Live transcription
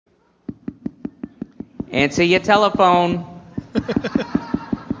Answer your telephone.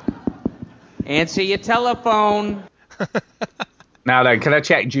 Answer your telephone. Now then, can I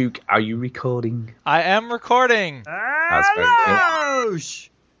check, Duke? Are you recording? I am recording. That's very good.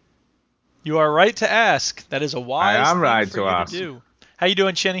 You are right to ask. That is a wise I am thing right for to you ask. to do. How you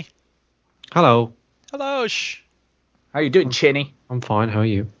doing, Chinny? Hello. Hello, Shh. How you doing, Chinny? I'm fine. How are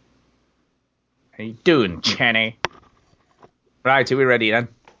you? How you doing, Chinny? Right, are we ready then?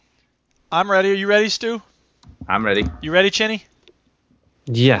 I'm ready. Are you ready, Stu? I'm ready. You ready, Chinny?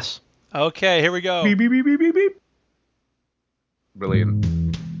 Yes. Okay, here we go. Beep, beep, beep, beep, beep, beep. Brilliant.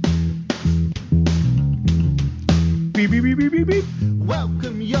 Beep, beep, beep, beep, beep, beep.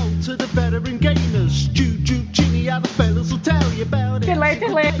 Welcome yo to the veteran gamers. Juju, Chinny, other fellas will tell you about it.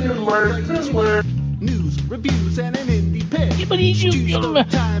 News, reviews, and an indie pick. Stu's story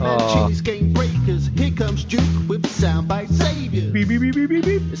time and Chinny's game breakers. Here comes Duke with the soundbite saviors. Beep, beep, beep, beep, beep,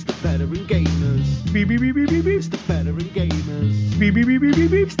 beep. It's the veteran gamers. Beep, beep, beep, beep, beep, beep. It's the veteran gamers. Beep, beep, beep, beep,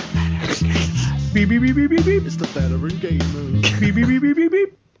 beep, beep. Beep, beep, beep, beep, beep, beep. It's the veteran gamers. Beep, beep, beep, beep, beep,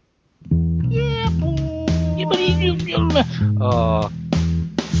 beep. Yeah, boy.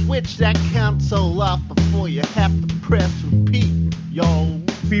 Switch that console off before you have to press repeat, yo.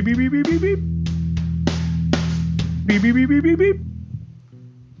 Beep, beep, beep, beep, beep, beep. Beep, beep, beep, beep, beep, beep.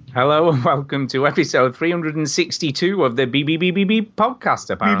 Hello and welcome to episode 362 of the BBBBB podcast,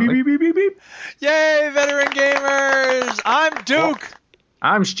 apparently. Beep, beep, beep, beep, beep. Yay, veteran gamers! I'm Duke.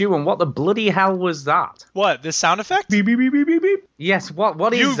 I'm Stu, and what the bloody hell was that? What, this sound effect? Beep, beep, beep, beep, beep, beep. Yes,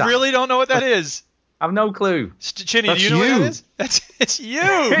 what is You that? really don't know what that is? I've no clue. Chinny, That's do you know you. what that is? It's you.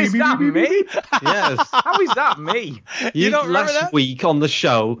 Is that me? Yes. How is that me? You don't remember last that? week on the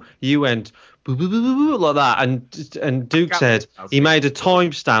show, you went boo, boo, boo, boo, boo, like that, and Duke said he made a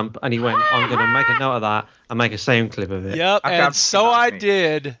timestamp and he went, I'm going to make a note of that and make a sound clip of it. Yep, I and can't so see that, I mate.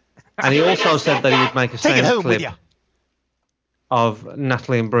 did. And he also said that he would make a Take it sound home with clip you. of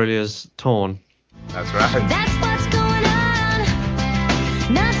Natalie Imbruglia's Torn. That's right. That's what's going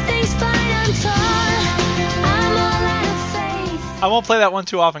on. Nothing's fine, I'm torn. I'm all out of faith. I won't play that one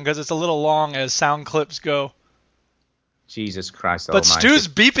too often because it's a little long as sound clips go. Jesus Christ But almighty. Stu's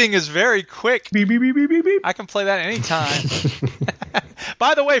beeping is very quick. Beep, beep, beep, beep, beep, beep. I can play that anytime.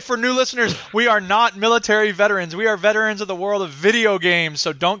 By the way, for new listeners, we are not military veterans. We are veterans of the world of video games,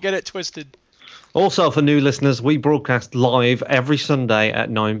 so don't get it twisted. Also, for new listeners, we broadcast live every Sunday at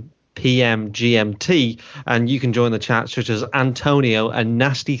 9 p.m. GMT, and you can join the chat such as Antonio and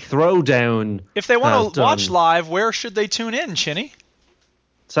Nasty Throwdown. If they want has to watch done. live, where should they tune in, Chinny?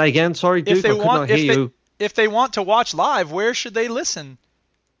 Say again, sorry, Duke, If they I could want, not hear you. if they want to watch live, where should they listen?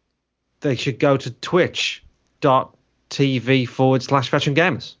 They should go to twitch.tv/veteran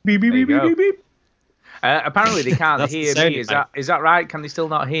gamers. Beep, beep, beep, beep, beep, beep. Apparently they can't That's the hear sound me. effect. Is that right? Can they still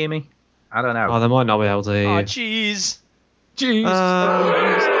not hear me? I don't know. Oh, they might not be able to hear Aw, you. jeez.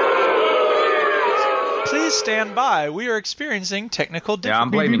 Jeez. Please stand by. We are experiencing technical Yeah, I'm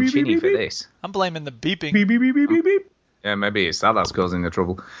difficulties. blaming beep, beep, Chinny beep, for beep. this. I'm blaming the beeping. Beep, beep, beep, beep, beep, beep. Yeah, maybe it's that's causing the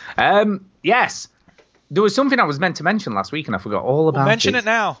trouble. Yes. There was something I was meant to mention last week and I forgot all about Mention it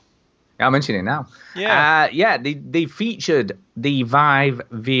now. Yeah, I'll mention it now. Yeah. They featured the Vive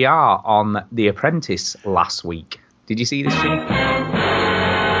VR on The Apprentice last week. Did you see this, Chinny?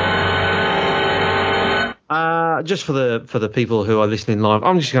 Just for the people who are listening live,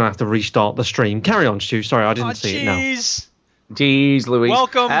 I'm just going to have to restart the stream. Carry on, Stu. Sorry, I didn't see it now. Jeez. Jeez, Louise.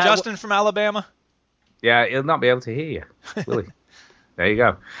 Welcome, Justin from Alabama. Yeah, he'll not be able to hear you, will he? There you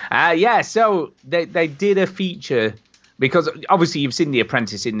go. So they did a feature because obviously you've seen The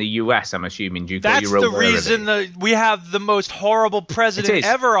Apprentice in the US, I'm assuming, Duke. That's you're the aware of reason it. we have the most horrible It president is.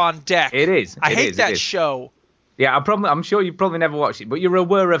 ever on deck. It is. I It hate is. that It is. show. Yeah, I'm sure you probably never watched it, but you're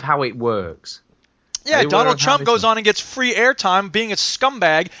aware of how it works. Yeah, Are you aware Donald of how Trump this goes one- on and gets free airtime being a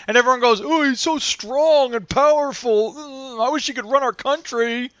scumbag, and everyone goes, "Oh, he's so strong and powerful. I wish he could run our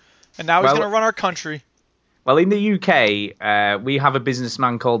country." And now he's Well- going to run our country. Well, in the UK, we have a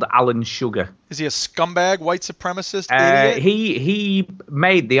businessman called Alan Sugar. Is he a scumbag, white supremacist, idiot? He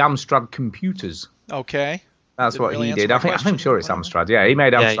made the Amstrad computers. Okay. That's Didn't what really he answer did. my I think question, I'm sure it's whatever. Amstrad. Yeah, he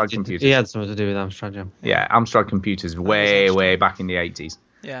made Yeah, Amstrad he computers. had something to do with Amstrad, yeah. Yeah, Amstrad computers way Amstrad. back in the 80s.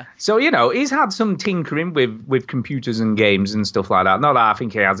 Yeah. So, he's had some tinkering with computers and games and stuff like that. Not that I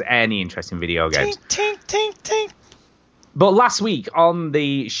think he has any interest in video games. Tink, tink, tink, tink. But last week on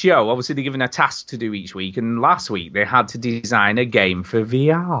the show, obviously they're given a task to do each week, and last week they had to design a game for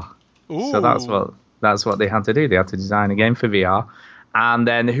VR. Ooh. So that's what they had to do. They had to design a game for VR, and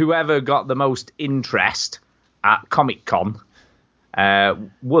then whoever got the most interest at Comic-Con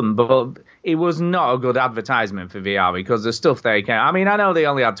won. But it was not a good advertisement for VR because the stuff they can. I mean, I know they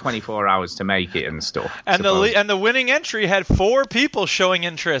only had 24 hours to make it and stuff. And the winning entry had 4 people showing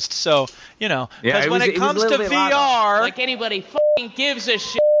interest. So Yeah, because when it was a comes to little bit like that. VR, Like anybody fucking gives a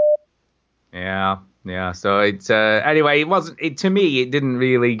shit. Yeah. So it's anyway. It wasn't. To me, it didn't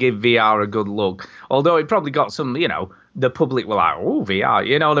really give VR a good look. Although it probably got some. The public were like, "Oh, VR."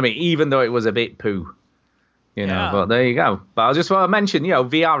 You know what I mean? Even though it was a bit poo. Yeah. But there you go. But I just want to mention,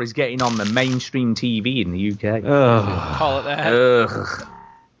 VR is getting on the mainstream TV in the UK. call it that. Ugh.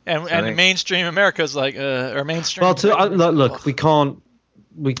 And mainstream America's like, or mainstream. Well, look, we can't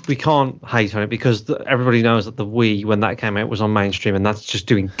hate on it because everybody knows that the Wii, when that came out, was on mainstream, and that's just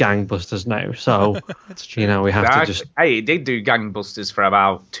doing gangbusters now. So That's true. we have to just. Hey, it did do gangbusters for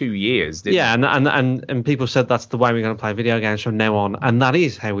about 2 years, didn't Yeah, it? and people said that's the way we're going to play video games from now on, and that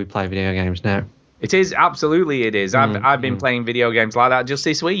is how we play video games now. It is, absolutely it is. I've been playing video games like that just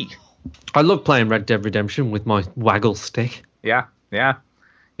this week. I love playing Red Dead Redemption with my waggle stick. Yeah.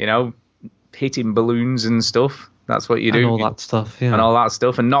 Hitting balloons and stuff. That's what you do. And all that stuff, yeah. And all that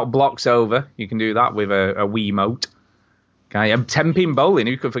stuff. And knock blocks over. You can do that with a Wiimote. Okay, and 10-pin bowling.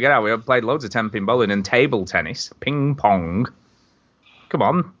 Who could forget how we played loads of 10-pin bowling and table tennis. Ping pong. Come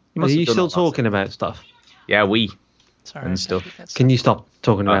on. Are you still talking about stuff? Yeah, Sorry, and stuff. Can you stop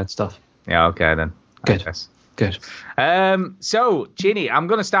talking about stuff? Yeah, okay then. Good. I guess. Good. So, Ginny, I'm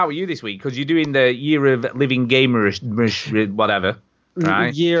going to start with you this week because you're doing the Year of Living Gamers, whatever.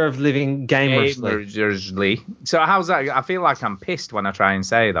 Right? Year of Living Gamersly. Gamersly. So how's that? I feel like I'm pissed when I try and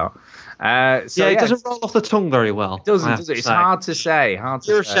say that. It doesn't roll off the tongue very well. It doesn't, does it? It's hard to say.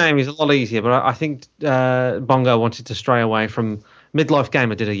 Year of Shame is a lot easier, but I think Bongo wanted to stray away from Midlife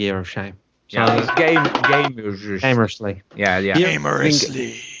Gamer did a Year of Shame. So Gamersly. Yeah.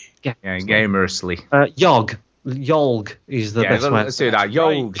 Gamersly. Yeah, Gamersly. Yolg is the best way. Let's do that.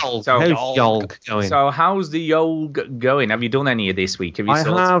 Yolg. Yolg. So, How's Yolg going? So how's the Yolg going? Have you done any of this week? I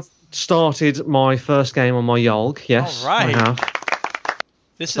have started my first game on my Yolg. Yes, All right. I have.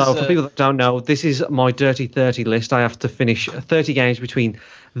 For people that don't know, this is my Dirty 30 list. I have to finish 30 games between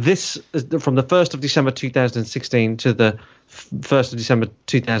from the 1st of December 2016 to the 1st of December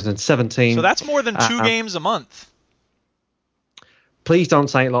 2017. So that's more than 2 games a month. Please don't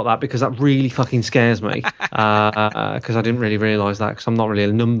say it like that because that really fucking scares me. Because I didn't really realise that because I'm not really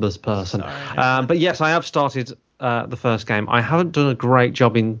a numbers person. But yes, I have started the first game. I haven't done a great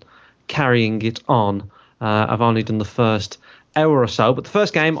job in carrying it on. I've only done the first hour or so. But the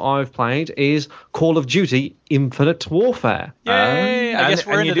first game I've played is Call of Duty Infinite Warfare. Yay! I guess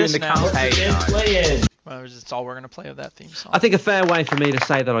we're into this now. Campaign. Well, it's all we're going to play of that theme song. I think a fair way for me to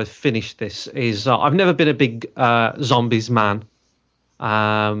say that I've finished this is I've never been a big zombies man.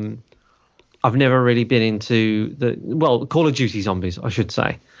 I've never really been into Call of Duty Zombies, I should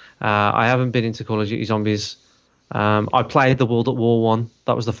say. I haven't been into Call of Duty Zombies. I played the World at War one.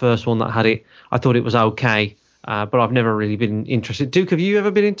 That was the first one that had it. I thought it was okay, but I've never really been interested. Duke, have you ever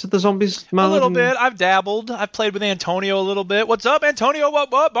been into the zombies mode? A little bit. I've dabbled. I've played with Antonio a little bit. What's up, Antonio?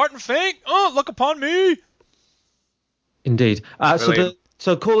 What? Barton Fink? Oh, look upon me. Indeed.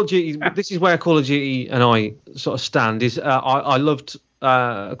 So Call of Duty, this is where Call of Duty and I sort of stand. Is I loved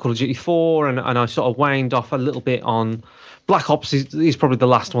Call of Duty 4 and I sort of waned off a little bit on Black Ops is probably the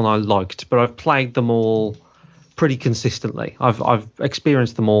last one I liked, but I've played them all pretty consistently. I've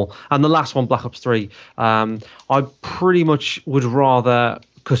experienced them all, and the last one, Black Ops 3, I pretty much would rather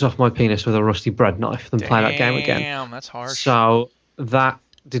cut off my penis with a rusty bread knife than play that game again. Damn, that's harsh. So that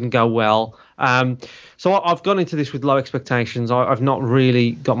didn't go well. So I've gone into this with low expectations. I've not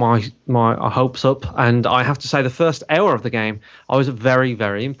really got my hopes up, and I have to say the first hour of the game I was very,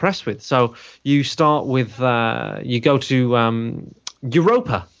 very impressed with. So you start with you go to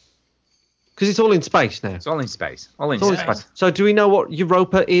Europa because it's all in space now. It's all in space. So do we know what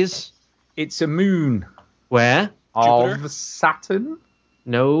Europa is? It's a moon. Where? Of Saturn?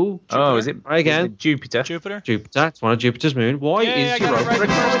 No. Jupiter. Oh, is it? Try again. Is it Jupiter. Jupiter. It's one of Jupiter's moon. Why is Europa?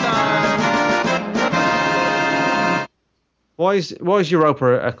 Why is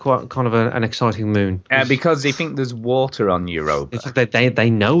Europa kind of an exciting moon? Because they think there's water on Europa. It's like they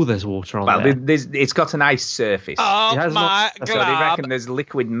know there's water on there. It's got an ice surface. Oh my god! So they reckon there's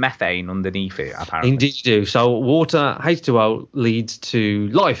liquid methane underneath it, apparently. Indeed you do. So water, H2O, leads to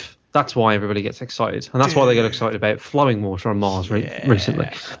life. That's why everybody gets excited. And that's why they get excited about flowing water on Mars recently.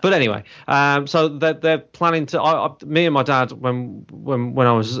 But anyway, so they're planning to... me and my dad, when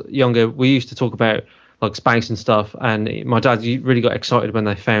I was younger, we used to talk about like space and stuff, and my dad really got excited when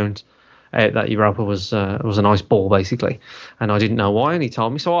they found out that Europa was an ice ball, basically, and I didn't know why, and he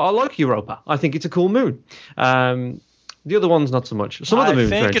told me. So I like Europa. I think it's a cool moon. The other ones, not so much. Some of the I moons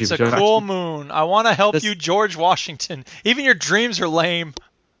think around it's Jupiter a are cool actually- moon. I want to help This- you, George Washington. Even your dreams are lame.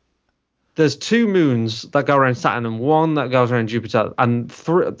 There's 2 moons that go around Saturn and 1 that goes around Jupiter, and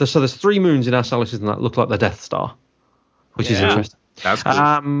so there's 3 moons in our solar system that look like the Death Star, which is Yeah. interesting. That's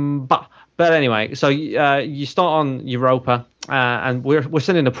cool. But anyway, so you start on Europa, and we're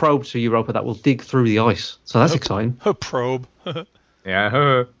sending a probe to Europa that will dig through the ice. So that's exciting. A probe.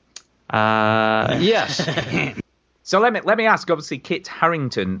 Yeah. Yes. So let me ask. Obviously, Kit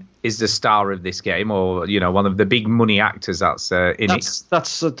Harington is the star of this game, or one of the big money actors that's in it.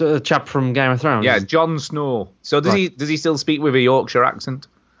 That's a chap from Game of Thrones. Yeah, Jon Snow. So does he still speak with a Yorkshire accent?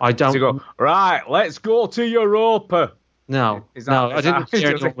 I don't. Does he go, right, let's go to Europa? No, Is that- no, is I didn't that- hear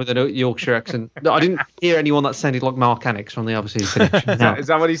anyone with a Yorkshire accent. No, I didn't hear anyone that sounded like Mark Annex from the Overseas Connection. No. Is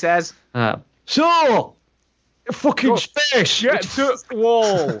that what he says? So, fucking space. Get to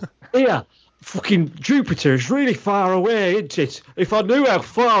wall. Here, fucking Jupiter is really far away, isn't it? If I knew how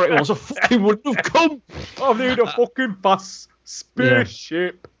far it was, I fucking wouldn't have come. I need a fucking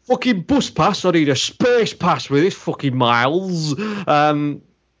spaceship. Fucking bus pass. I need a space pass with this fucking miles. No,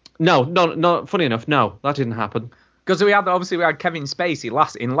 funny enough, no, that didn't happen. Because we had Kevin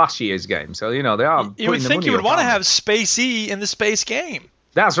Spacey in last year's game, so they are. You would think you would want to have Spacey in the space game.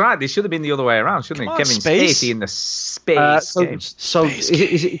 That's right. They should have been the other way around, shouldn't Come they? on, Kevin Space. Spacey in the space game. So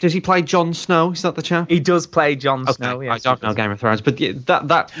does he play Jon Snow? Is that the chap? He does play Jon Okay, Snow. Yes, I don't know Game of Thrones, but yeah,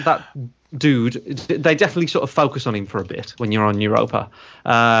 that dude, they definitely sort of focus on him for a bit when you're on Europa,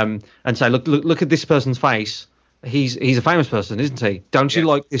 and say, look at this person's face. He's a famous person, isn't he? Don't you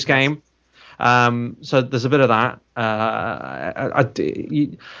like this game? So there's a bit of that. I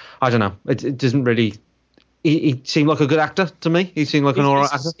don't know. It doesn't really. He seemed like a good actor to me. He seemed like an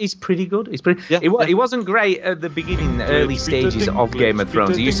alright actor. He's pretty good. Yeah. He wasn't great at the beginning, the early stages of Game of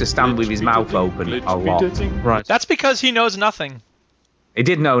Thrones. He used to stand with his mouth open a lot. Right. That's because he knows nothing. He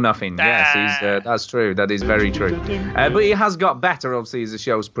did know nothing. Yes, that's true. That is very true. But he has got better, obviously, as the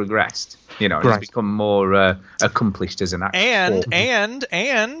show's progressed. He's become more accomplished as an actor.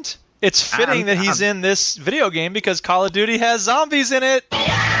 And it's fitting that he's in this video game because Call of Duty has zombies in it.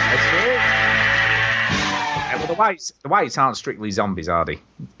 That's true. Well, the whites aren't strictly zombies, are they?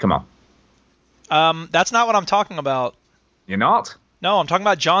 Come on. That's not what I'm talking about. You're not? No, I'm talking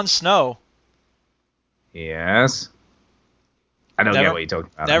about Jon Snow. Yes. I don't get what you're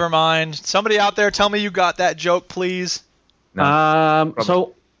talking about. Never mind. Somebody out there, tell me you got that joke, please. No,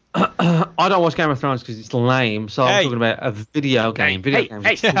 so I don't watch Game of Thrones because it's lame. So I'm talking about a video game. Hey,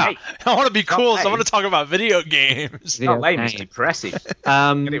 I want to be cool, so I want to talk about video games. It's not lame. It's depressing.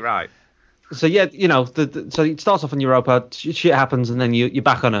 Get it right. So yeah, so it starts off on Europa, shit happens, and then you're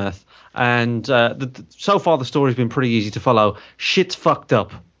back on Earth. And so far the story's been pretty easy to follow. Shit's fucked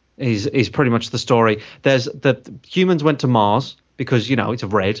up is pretty much the story. There's the humans went to Mars because it's a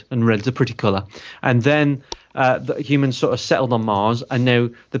red, and red's a pretty colour. And then the humans sort of settled on Mars, and now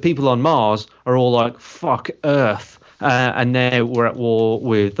the people on Mars are all like, fuck Earth. And now we're at war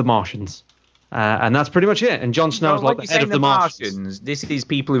with the Martians. And that's pretty much it. And Jon Snow's like the head of the Martians. This is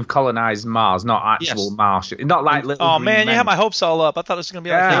people who've colonized Mars, not actual Martians. Not like little. Oh green man, you men. had my hopes all up. I thought it was going to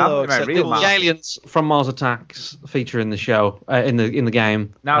be like Halo. Yeah, real The Mars. aliens from Mars Attacks feature in the show, in the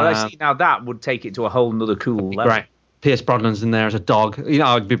game. Now that would take it to a whole nother cool level. Right. Pierce Brosnan's in there as a dog.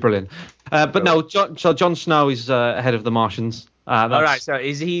 It'd be brilliant. But no, Jon Snow is head of the Martians. All right. So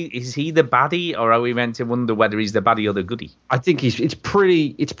is he the baddie, or are we meant to wonder whether he's the baddie or the goodie? I think it's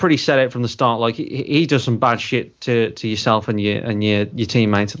pretty set out from the start. Like he does some bad shit to yourself and your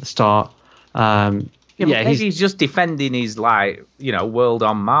teammates at the start. He's just defending his world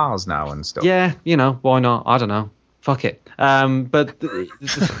on Mars now and stuff. Yeah, why not? I don't know. Fuck it. But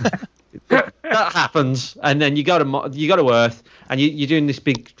that happens, and then you go to Earth, and you're doing this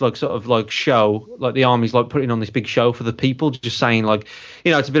big show, like the army's putting on this big show for the people, just saying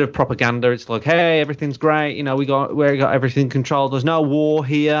it's a bit of propaganda. It's like, hey, everything's great, we got everything controlled. There's no war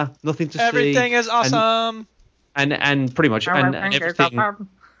here, nothing to see. Everything is awesome. And pretty much and everything,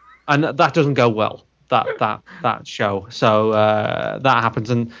 and that doesn't go well. That show. So that happens,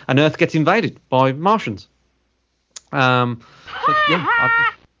 and Earth gets invaded by Martians.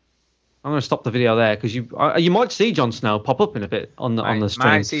 I'm going to stop the video there because you might see Jon Snow pop up in a bit on the stream.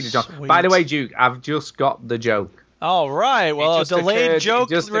 Might see the joke. By the way, Duke, I've just got the joke. All right. Well, a delayed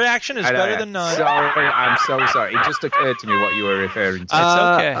joke reaction is better than none. Sorry, I'm so sorry. It just occurred to me what you were referring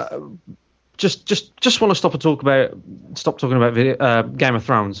to. It's okay. Just want to stop talking about Game of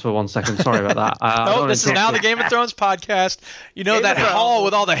Thrones for 1 second. Sorry about that. Nope, this is now the Game of Thrones podcast. That hall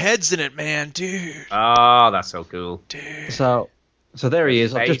with all the heads in it, man, dude. Oh, that's so cool. Dude. So there he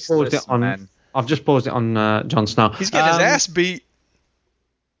is. I've just forwarded it on. I've just paused it on Jon Snow. He's getting his ass beat.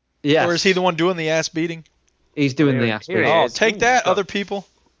 Yes. Or is he the one doing the ass beating? He's doing Here- the ass here beat. he Oh, is. take Ooh, that, got- other people.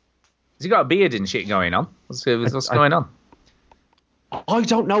 Has he got a beard and shit going on? What's going on? I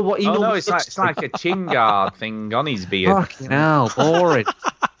don't know what he Oh no, normally it's looks like a chin guard thing on his beard. Fucking hell, boring.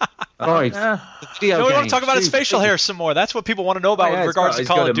 Right. Yeah. The video No, we want game, to talk about his shoot, facial shoot. hair some more. That's what people want to know about Oh, yeah, with regards to he's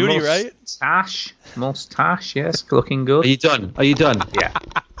Call got of Duty, a right? Mustache, yes, looking good. Are you done? Are you done? Yeah.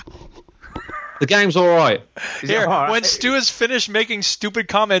 The game's all right. Is it Here, all right? when Stu is finished making stupid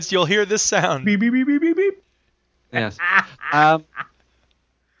comments, you'll hear this sound. Beep, beep, beep, beep, beep, beep. Yes.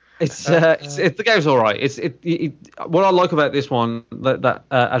 It's the game's all right. What I like about this one that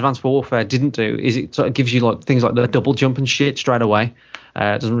Advanced Warfare didn't do is it sort of gives you like things like the double jump and shit straight away.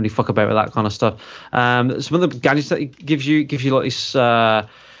 It doesn't really fuck about with that kind of stuff. Some of the gadgets that it gives you like this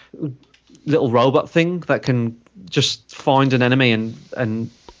little robot thing that can just find an enemy and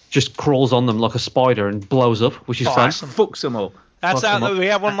just crawls on them like a spider and blows up, which is Awesome. fun. Fucks them up. That's Fuck 'em out. up. We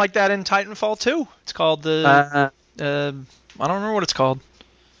have one like that in Titanfall 2. It's called the. I don't remember what it's called.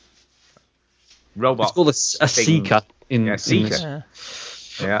 Robot. It's called a thing. seeker in Yeah, in seeker. this. Yeah.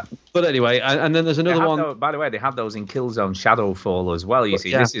 Yeah. But anyway, and then there's They another have one. by the way, they have those in Killzone Shadowfall as well. You see,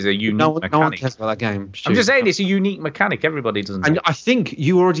 Yeah. this is a unique No one mechanic. cares about that game. I'm just saying, it's a unique mechanic. Everybody doesn't. And I think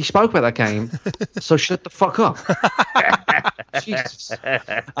you already spoke about that game, so shut the fuck up. Jesus.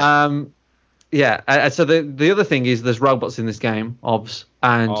 Yeah. So the other thing is there's robots in this game, OBS,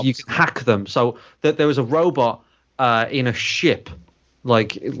 and you can hack them. So there was a robot in a ship,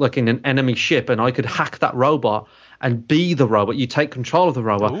 like in an enemy ship, and I could hack that robot and be the robot. You take control of the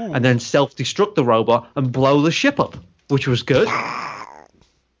robot and then self-destruct the robot and blow the ship up, which was good.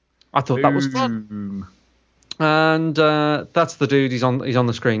 I thought that was fun. And that's the dude. He's on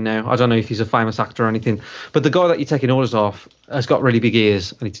the screen now. I don't know if he's a famous actor or anything, but the guy that you're taking orders off has got really big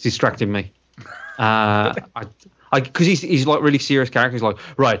ears and it's distracting me. Because he's like really serious character. He's like,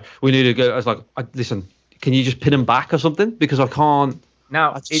 right, we need to go. I was like, listen, can you just pin him back or something? Because I can't.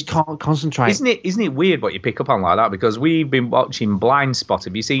 Now, I just can't concentrate. Isn't it weird what you pick up on like that? Because we've been watching Blind Spot.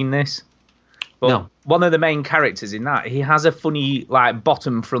 Have you seen this? Well, No. One of the main characters in that, he has a funny like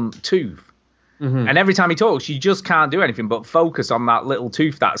bottom front tooth. Mm-hmm. And every time he talks, you just can't do anything but focus on that little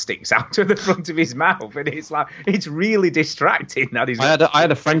tooth that sticks out of the front of his mouth, and it's really distracting. That is. I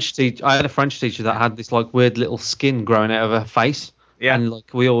had a French teacher that had this like weird little skin growing out of her face. Yeah. And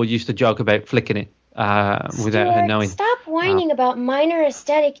like we all used to joke about flicking it without her Stuart, knowing. stop whining about minor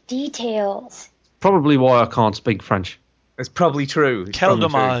aesthetic details. Probably why I can't speak French. It's probably true. It's Quel probably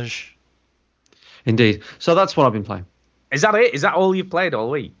true. dommage. Indeed. So that's what I've been playing. Is that it? Is that all you've played all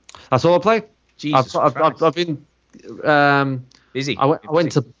week? That's all I played. Jesus Christ. I've been Busy. I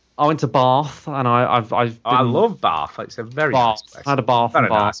went to Bath and I've been, I love Bath. It's a very nice Bath. place. I had a bath Very in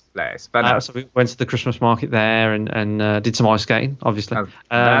Bath. nice place. Very nice. So we went to the Christmas market there and did some ice skating, obviously.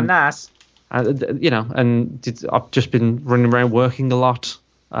 Very nice. And I've just been running around working a lot,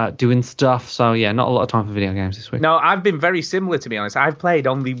 doing stuff. So yeah, not a lot of time for video games this week. No, I've been very similar, to be honest. I've played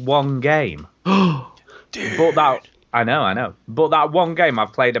only one game. Dude. But that I know. But that one game,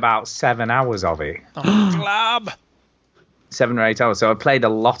 I've played about 7 hours of it. Glob. 7 or 8 hours. So I've played a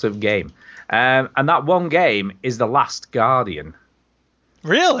lot of game. And that one game is The Last Guardian.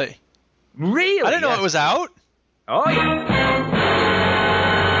 Really? Really? I didn't know Yes. it was out. Oh, yeah.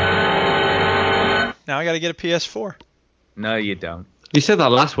 Now I got to get a PS4. No, you don't. You said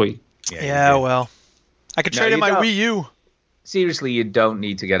that last week. Yeah, you do. well. I could No, trade in you my don't. Wii U. Seriously, you don't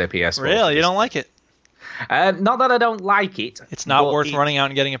need to get a PS4. Really? You don't like it? Not that I don't like it. It's not but worth running out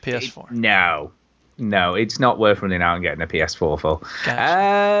and getting a PS4. No, it's not worth running out and getting a PS4 for.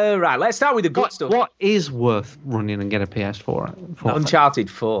 Gotcha. Right, let's start with the good stuff. What is worth running and get a PS4 for? Uncharted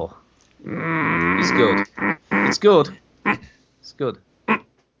 4. It's good. It's good. It's good.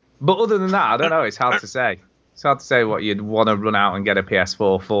 But other than that, I don't know. It's hard to say. It's hard to say what you'd want to run out and get a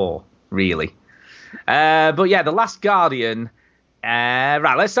PS4 for, really. But yeah, The Last Guardian.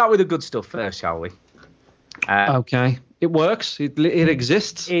 Right, let's start with the good stuff first, shall we? Okay. It works. It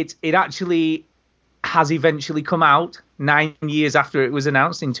exists. It actually has eventually come out 9 years after it was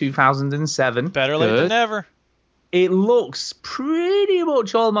announced in 2007. Better late than never. It looks pretty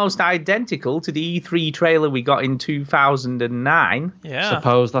much almost identical to the E3 trailer we got in 2009. Yeah.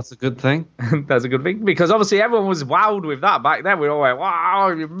 Suppose that's a good thing. That's a good thing, because obviously everyone was wowed with that back then. We all went, wow,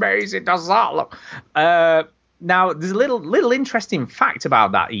 amazing, does that look? Now, there's a little interesting fact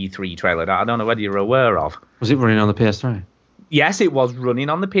about that E3 trailer that I don't know whether you're aware of. Was it running on the PS3? Yes, it was running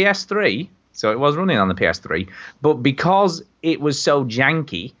on the PS3. So it was running on the PS3. But because it was so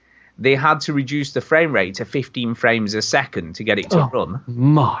janky, they had to reduce the frame rate to 15 frames a second to get it to run.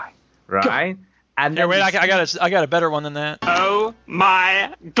 My. Right? And Here, then wait, I got a better one than that. Oh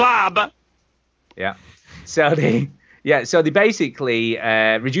my glob. Yeah. So they basically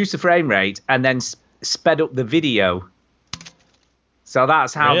reduced the frame rate and then sped up the video. So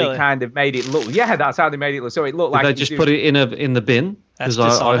that's how Really? they kind of made it look. Yeah, that's how they made it look. So it looked like Did they just put it in the bin? That's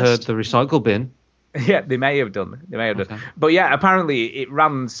Because I heard dishonest. the recycle bin. Yeah, they may have done. Okay. But yeah, apparently it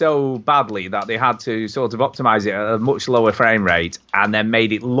ran so badly that they had to sort of optimize it at a much lower frame rate and then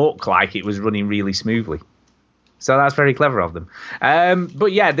made it look like it was running really smoothly. So that's very clever of them.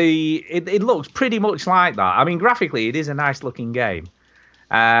 But yeah, it looks pretty much like that. I mean, graphically, it is a nice looking game.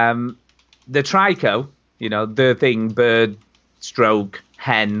 The Trico, the thing, bird, stroke,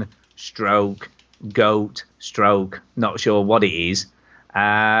 hen, stroke, goat, stroke, not sure what it is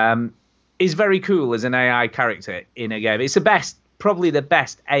very cool as an AI character in a game. It's probably the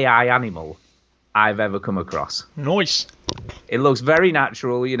best AI animal I've ever come across. Nice. It looks very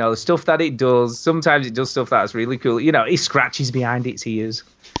natural, the stuff that it does. Sometimes it does stuff that's really cool. It scratches behind its ears.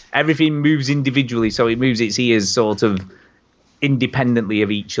 Everything moves individually, so it moves its ears sort of independently of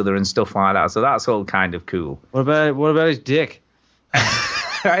each other and stuff like that. So that's all kind of cool. What about his dick?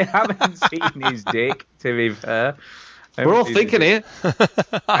 I haven't seen his dick, to be fair. We're all thinking it.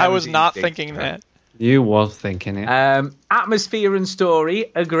 I was not thinking that. You was thinking it. Atmosphere and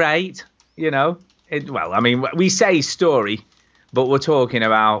story are great, we say story, but we're talking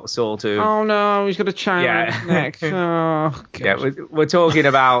about sort of... Oh no, he's got a chain around his neck. Oh, God. Yeah, we're talking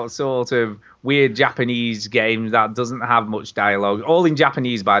about sort of weird Japanese games that doesn't have much dialogue. All in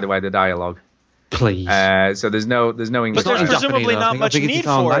Japanese, by the way, the dialogue. Please. So there's no English. But there's in presumably Japanese, I not think. much I think it's need its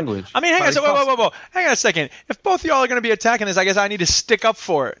own for it. language. I mean, hang on a But second. Whoa. Hang on a second. If both of y'all are going to be attacking this, I guess I need to stick up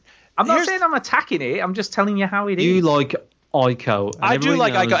for it. I'm not Here's- saying I'm attacking it. I'm just telling you how it is. You like Ico. I do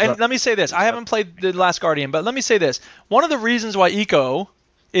like Ico. And let me say this. I haven't played The Last Guardian, but let me say this. One of the reasons why Ico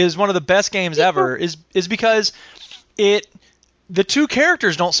is one of the best games ever is because the two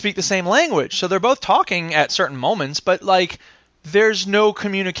characters don't speak the same language. So they're both talking at certain moments, but there's no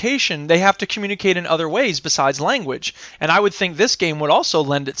communication. They have to communicate in other ways besides language. And I would think this game would also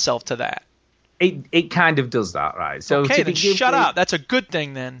lend itself to that. It kind of does that, right? So Okay, to then begin shut with, up. That's a good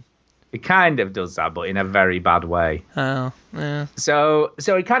thing then. It kind of does that, but in a very bad way. Oh, yeah. So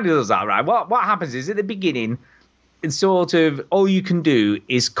it kind of does that, right? What happens is at the beginning, it's sort of all you can do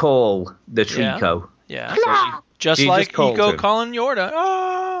is call the Trico. Yeah. So Just you like just called Ico him. calling Yorda.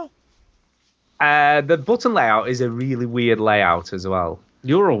 Oh. The button layout is a really weird layout as well.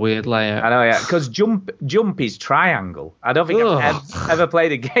 You're a weird layout. I know, yeah, because jump is triangle. I don't think I've ever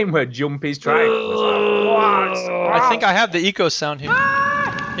played a game where jump is triangle. It's like, what? I think I have the Ico sound here.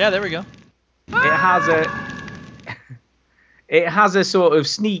 Yeah, there we go. It has a sort of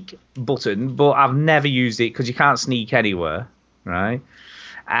sneak button, but I've never used it because you can't sneak anywhere, right?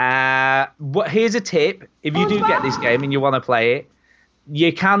 But here's a tip: if you do get this game and you want to play it,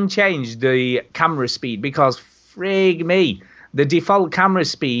 you can change the camera speed because frig me, the default camera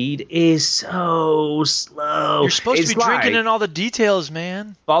speed is so slow. You're supposed to be drinking like in all the details,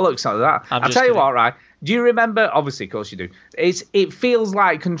 man. bollocks like that. I'm I'll just tell you kidding. what, right? Do you remember? Obviously, of course you do. It feels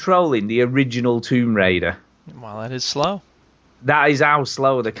like controlling the original Tomb Raider. Well, that is slow. That is how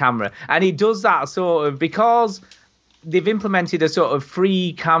slow the camera, and it does that sort of because they've implemented a sort of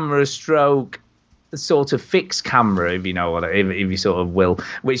free camera stroke, sort of fixed camera, if you know what, if you sort of will,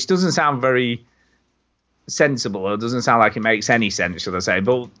 which doesn't sound very sensible or doesn't sound like it makes any sense, should I say?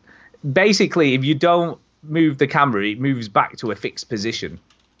 But basically, if you don't move the camera, it moves back to a fixed position.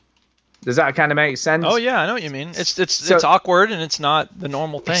 Does that kind of make sense? Oh yeah, I know what you mean. It's awkward and it's not the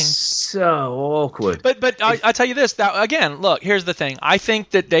normal thing. So awkward. But I tell you this, that again, look, here's the thing. I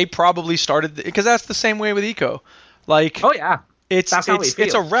think that they probably started because that's the same way with Ico. Like, oh yeah, it's how it it's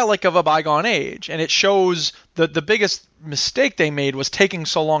feels. a relic of a bygone age, and it shows the biggest mistake they made was taking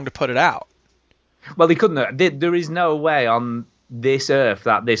so long to put it out. Well, they couldn't have. There is no way on this earth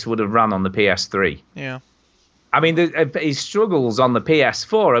that this would have run on the PS3. Yeah. I mean, it struggles on the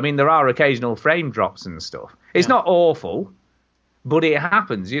PS4. I mean, there are occasional frame drops and stuff. It's not awful, but it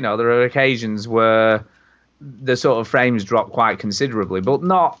happens. There are occasions where the sort of frames drop quite considerably, but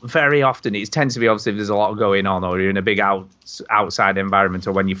not very often. It tends to be obviously if there's a lot going on or you're in a big outside environment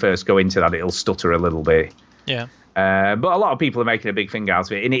or when you first go into that, it'll stutter a little bit. Yeah. But a lot of people are making a big thing out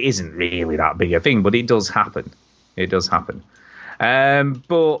of it, and it isn't really that big a thing, but it does happen. It does happen.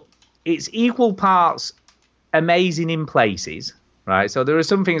 But it's equal parts amazing in places, right? So there are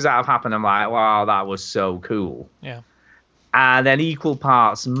some things that have happened. I'm like, wow, that was so cool. Yeah. And then equal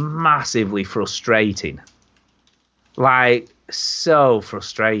parts massively frustrating. Like, so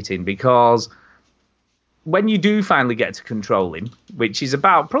frustrating because when you do finally get to control him, which is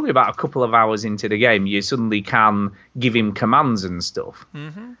probably about a couple of hours into the game, you suddenly can give him commands and stuff.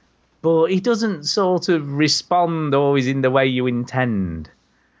 Mm-hmm. But he doesn't sort of respond always in the way you intend.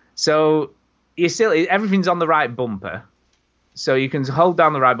 So everything's on the right bumper. So you can hold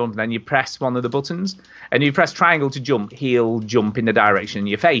down the right bumper, then you press one of the buttons, and you press triangle to jump. He'll jump in the direction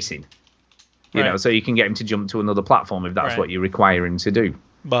you're facing. You know, so you can get him to jump to another platform if that's what you require him to do.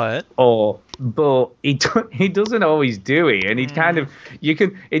 But he doesn't always do it, and he kind of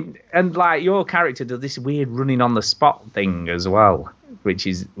and like your character does this weird running on the spot thing as well, which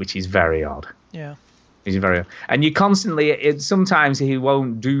is very odd. Yeah, it's very odd. And you constantly sometimes he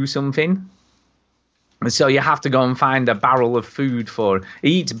won't do something. So you have to go and find a barrel of food he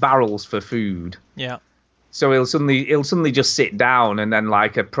eats barrels for food. Yeah. So he'll suddenly just sit down, and then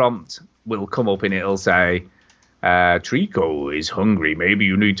like a prompt will come up and it'll say, Trico is hungry. Maybe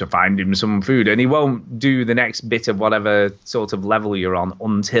you need to find him some food. And he won't do the next bit of whatever sort of level you're on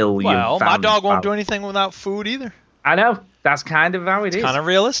until you've found my dog won't do anything without food either. I know. That's kind of how it is. Kind of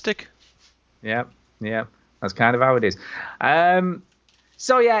realistic. Yeah. That's kind of how it is.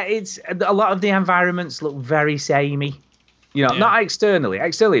 So yeah, it's a lot of the environments look very samey. You know, not externally.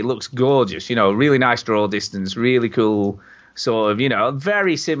 Externally, it looks gorgeous. You know, really nice draw distance, really cool. Sort of, you know,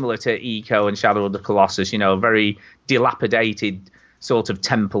 very similar to Eco and Shadow of the Colossus. You know, very dilapidated sort of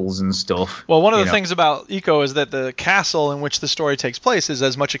temples and stuff. Well, one of the things about Eco is that the castle in which the story takes place is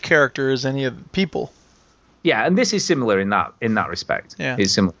as much a character as any of the people. Yeah, and this is similar in that respect. Yeah,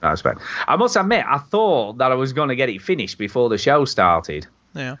 it's similar in that respect. I must admit, I thought that I was going to get it finished before the show started.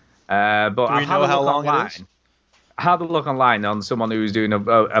 Yeah. But Do we know how long it is? I had a look online on someone who was doing a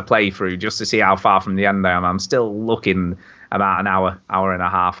playthrough just to see how far from the end I am. I'm still looking about an hour and a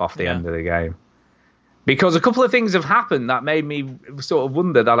half off the end of the game. Because a couple of things have happened that made me sort of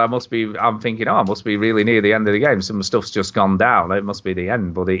wonder that I'm thinking, I must be really near the end of the game. Some stuff's just gone down. It must be the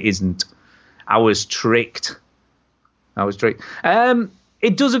end, but it isn't. I was tricked.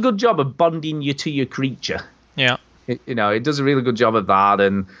 It does a good job of bonding you to your creature. Yeah. It does a really good job of that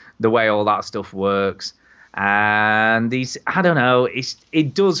and the way all that stuff works. And I don't know,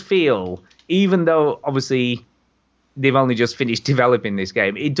 it does feel, even though obviously they've only just finished developing this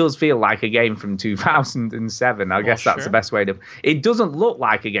game, it does feel like a game from 2007. I guess that's the best way to. It doesn't look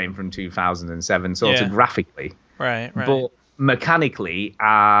like a game from 2007, sort of graphically. Right. But mechanically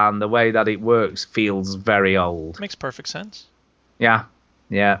and the way that it works feels very old. Makes perfect sense. Yeah,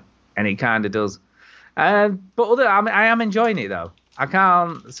 and it kind of does. But I am enjoying it though. I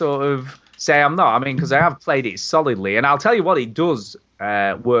can't sort of say I'm not. I mean, because I have played it solidly, and I'll tell you what it does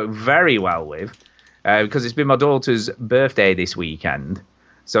work very well with, because it's been my daughter's birthday this weekend.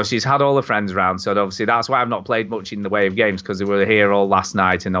 So she's had all her friends around. So obviously that's why I've not played much in the way of games, because they were here all last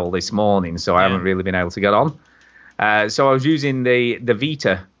night and all this morning. So I haven't really been able to get on. So I was using the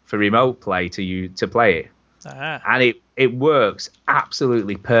Vita for remote play to play it. And it works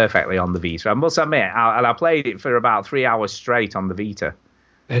absolutely perfectly on the Vita. I must admit, I played it for about 3 hours straight on the Vita.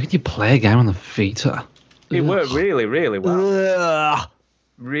 How can you play a game on the Vita? It worked really, really well.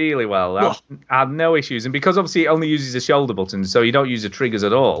 Really well. I had no issues. And because obviously it only uses the shoulder buttons, so you don't use the triggers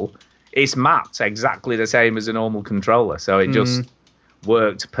at all, it's mapped exactly the same as a normal controller. So it just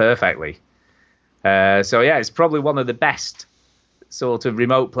worked perfectly. So yeah, it's probably one of the best sort of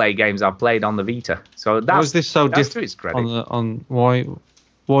remote play games I've played on the Vita. So why is this so different?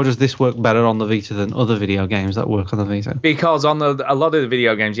 Why does this work better on the Vita than other video games that work on the Vita? Because on a lot of the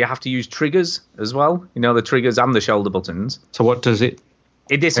video games you have to use triggers as well. You know, the triggers and the shoulder buttons. So what does it?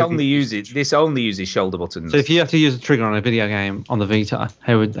 This only uses shoulder buttons. So if you have to use a trigger on a video game on the Vita,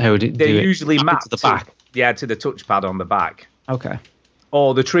 how would it do it? They're usually mapped to the back. To the touchpad on the back. Okay.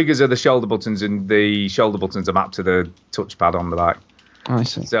 Or the triggers are the shoulder buttons, and the shoulder buttons are mapped to the touchpad on the back. I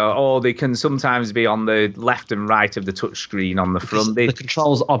see. So, or they can sometimes be on the left and right of the touchscreen on the front. The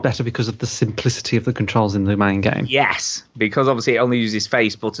controls are better because of the simplicity of the controls in the main game. Yes, because obviously it only uses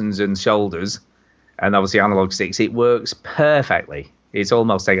face buttons and shoulders, and obviously analog sticks. It works perfectly. It's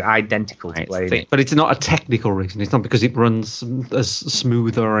almost like identical to playing. But it's not a technical reason. It's not because it runs as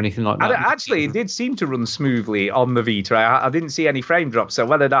smoother or anything like that. Actually, it did seem to run smoothly on the Vita. I didn't see any frame drops. So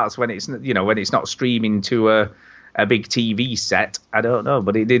whether that's when it's not streaming to a big TV set, I don't know.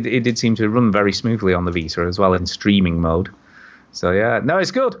 But it did seem to run very smoothly on the Vita as well in streaming mode. So yeah, no,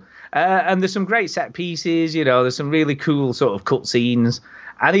 it's good. And there's some great set pieces. You know, there's some really cool sort of cutscenes,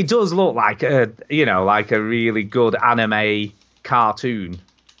 and it does look like a really good anime cartoon.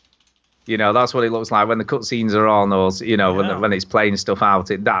 You know, that's what it looks like when the cutscenes are on, or when it's playing stuff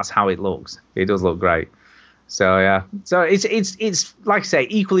out. That's how it looks. It does look great. So yeah, so it's like I say,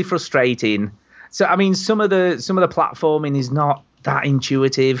 equally frustrating. So I mean, some of the platforming is not that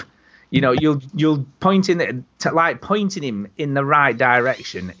intuitive. You know, you'll pointing him in the right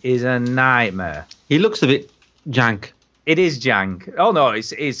direction is a nightmare. He looks a bit jank. It is jank. Oh no,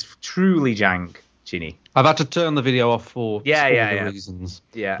 it's truly jank, Chinny. I've had to turn the video off for Yeah. reasons.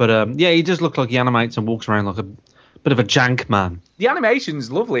 Yeah. But he does look like he animates and walks around like a bit of a jank man. The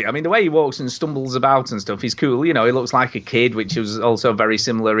animation's lovely. I mean, the way he walks and stumbles about and stuff is cool. You know, he looks like a kid, which was also very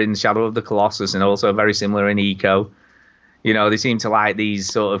similar in Shadow of the Colossus and also very similar in Eco. You know, they seem to like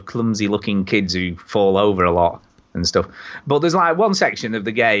these sort of clumsy-looking kids who fall over a lot and stuff. But there's like one section of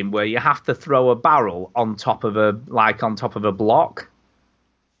the game where you have to throw a barrel on top of a block.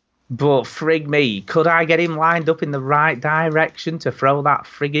 But frig me, could I get him lined up in the right direction to throw that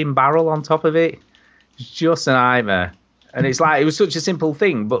frigging barrel on top of it? It's just a nightmare. And it's like, it was such a simple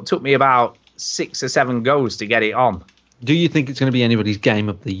thing, but took me about 6 or 7 goes to get it on. Do you think it's going to be anybody's game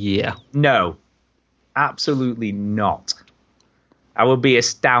of the year? No, absolutely not. I would be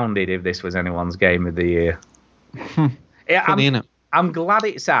astounded if this was anyone's game of the year. I'm glad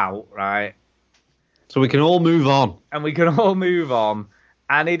it's out, right? So we can all move on. And we can all move on.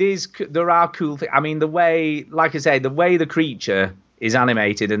 And there are cool things. I mean, the way, like I say, the way the creature is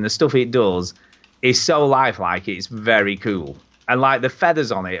animated and the stuff it does is so lifelike. It's very cool. And like the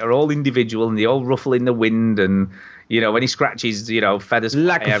feathers on it are all individual and they all ruffle in the wind. And, you know, when he scratches, you know, feathers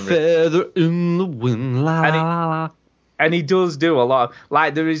like a feather in the wind. La, la, la. And he does do a lot.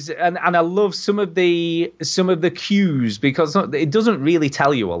 Like there is, and I love some of the cues because it doesn't really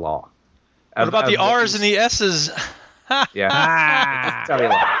tell you a lot. What about the R's and the S's? Yeah, tell you a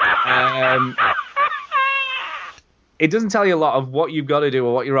lot. It doesn't tell you a lot of what you've got to do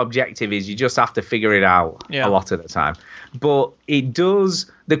or what your objective is. You just have to figure it out a lot of the time. But it does.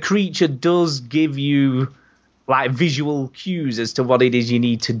 The creature does give you like visual cues as to what it is you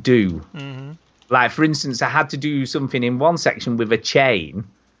need to do. Mm-hmm. Like, for instance, I had to do something in one section with a chain,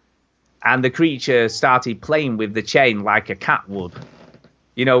 and the creature started playing with the chain like a cat would,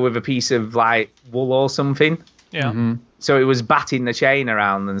 you know, with a piece of, like, wool or something. Yeah. Mm-hmm. So it was batting the chain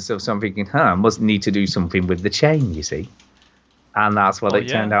around and stuff, so I'm thinking, I must need to do something with the chain, you see. And that's what it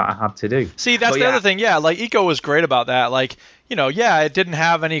turned out I had to do. See, that's the other thing. Yeah, like, Eco was great about that. Like, you know, it didn't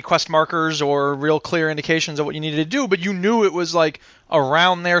have any quest markers or real clear indications of what you needed to do, but you knew it was, like,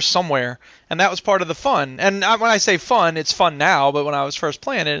 around there somewhere. And that was part of the fun. And when I say fun, it's fun now, but when I was first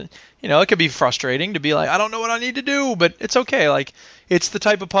playing it, you know, it could be frustrating to be like, I don't know what I need to do, but it's okay. Like, it's the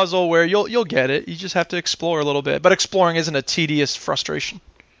type of puzzle where you'll get it. You just have to explore a little bit. But exploring isn't a tedious frustration.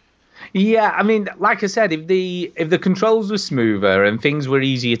 Yeah, I mean, like I said, if the controls were smoother and things were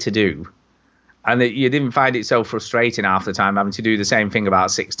easier to do, and that you didn't find it so frustrating half the time having to do the same thing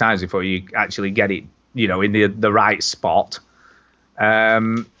about 6 times before you actually get it, you know, in the right spot,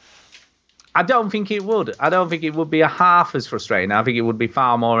 I don't think it would. I don't think it would be a half as frustrating. I think it would be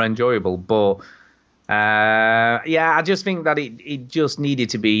far more enjoyable. But I just think that it just needed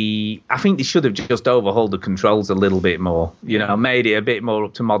to be. I think they should have just overhauled the controls a little bit more. You know, made it a bit more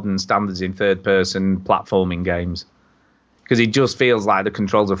up to modern standards in third-person platforming games. Because it just feels like the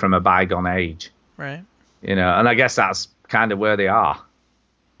controls are from a bygone age. Right. You know, and I guess that's kind of where they are.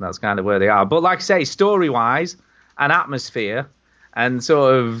 But like I say, story-wise and atmosphere and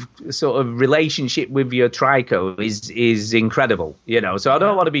sort of relationship with your Trico is incredible. You know, so I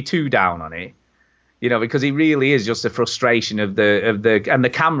don't want to be too down on it. You know, because it really is just a frustration of the and the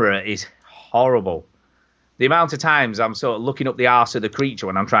camera is horrible. The amount of times I'm sort of looking up the arse of the creature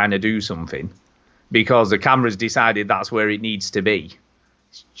when I'm trying to do something. Because the camera's decided that's where it needs to be.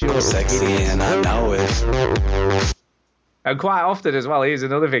 It's just sexy and I know it. And quite often as well, here's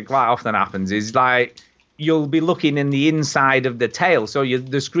another thing quite often happens, is like you'll be looking in the inside of the tail, so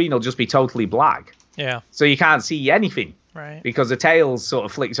the screen will just be totally black. Yeah. So you can't see anything. Right. Because the tail sort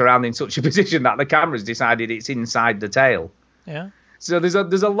of flicks around in such a position that the camera's decided it's inside the tail. Yeah. So there's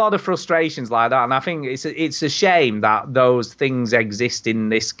a lot of frustrations like that, and I think it's a shame that those things exist in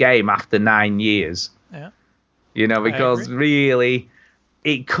this game after 9 years. Yeah. You know, because really,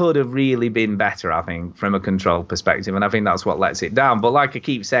 it could have really been better, I think, from a control perspective, and I think that's what lets it down. But like I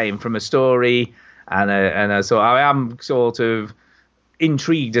keep saying, from a story so I am sort of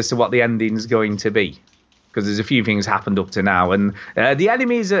intrigued as to what the ending's going to be. Because there's a few things happened up to now, and the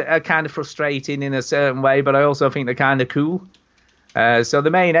enemies are kind of frustrating in a certain way, but I also think they're kind of cool. So the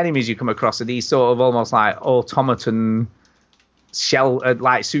main enemies you come across are these sort of almost like automaton shell,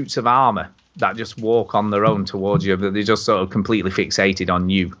 like suits of armor that just walk on their own towards you, but they're just sort of completely fixated on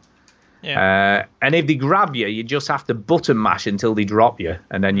you. Yeah. And if they grab you, you just have to button mash until they drop you,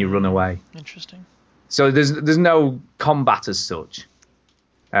 and then you run away. Interesting. So there's no combat as such.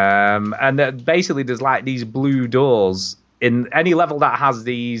 And that basically there's like these blue doors in any level that has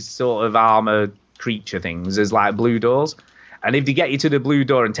these sort of armor creature things. There's like blue doors, and if they get you to the blue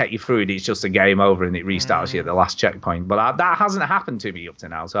door and take you through it, it's just a game over and it restarts you at the last checkpoint. But that hasn't happened to me up to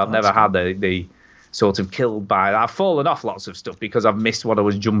now, so I've never had the sort of killed by. I've fallen off lots of stuff because I've missed what I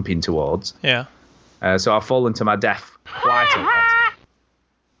was jumping towards. Yeah. So I've fallen to my death quite a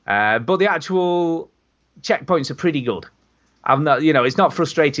lot. But the actual checkpoints are pretty good. I'm not, it's not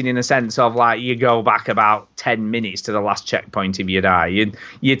frustrating in the sense of like you go back about 10 minutes to the last checkpoint if you die.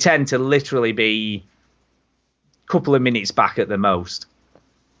 You tend to literally be a couple of minutes back at the most.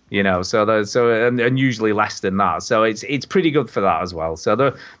 And usually less than that. So it's pretty good for that as well.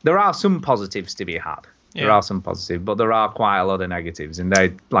 So there are some positives to be had. Yeah. There are some positives, but there are quite a lot of negatives, and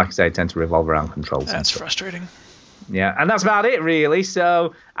they, like I say, tend to revolve around controls. That's frustrating. Yeah, and that's about it, really.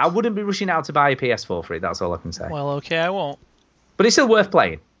 So I wouldn't be rushing out to buy a PS4 for it. That's all I can say. Well, okay, I won't. But it's still worth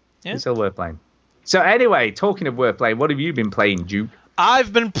playing. Yeah. It's still worth playing. So anyway, talking of worth playing, what have you been playing, Duke?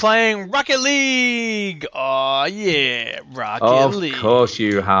 I've been playing Rocket League. Oh yeah, Rocket League. Of course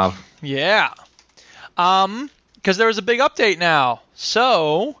you have. Yeah. Because there was a big update now.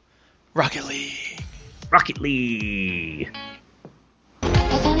 So, Rocket League. Rocket League.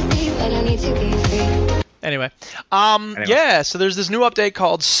 Anyway. Yeah, so there's this new update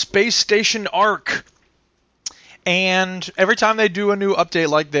called Space Station Arc. And every time they do a new update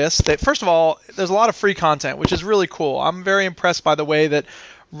like this, first of all, there's a lot of free content, which is really cool. I'm very impressed by the way that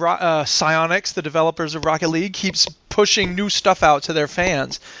Psyonix, the developers of Rocket League, keeps pushing new stuff out to their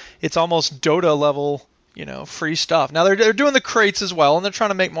fans. It's almost Dota level, free stuff. Now they're doing the crates as well, and they're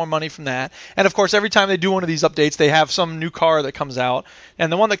trying to make more money from that. And of course, every time they do one of these updates, they have some new car that comes out.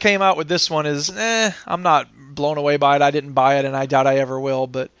 And the one that came out with this one is, I'm not blown away by it. I didn't buy it, and I doubt I ever will.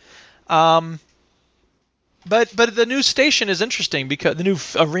 But the new station is interesting because the new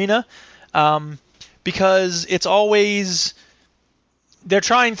arena, because it's always they're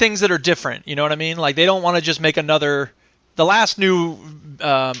trying things that are different. You know what I mean? Like they don't want to just make another. The last new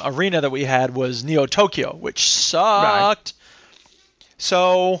arena that we had was Neo Tokyo, which sucked. Right.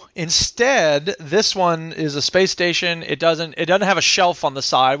 So instead, this one is a space station. It doesn't have a shelf on the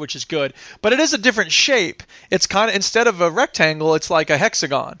side, which is good, but it is a different shape. It's kind of, instead of a rectangle, it's like a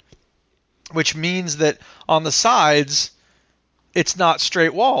hexagon, which means that on the sides, it's not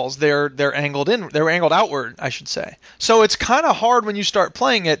straight walls. They're angled in. They're angled outward, I should say. So it's kind of hard when you start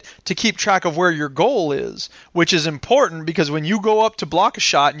playing it to keep track of where your goal is, which is important because when you go up to block a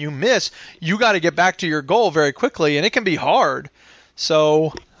shot and you miss, you got to get back to your goal very quickly, and it can be hard.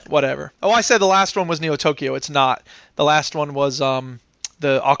 So whatever. Oh, I said the last one was Neo Tokyo. It's not. The last one was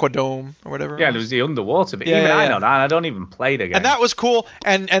the Aqua Dome or whatever. Yeah, there was the underwater bit. I know that. I don't even play the game. And that was cool.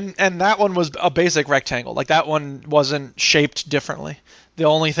 And that one was a basic rectangle. Like that one wasn't shaped differently. The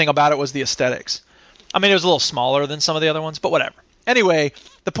only thing about it was the aesthetics. I mean, it was a little smaller than some of the other ones, but whatever. Anyway,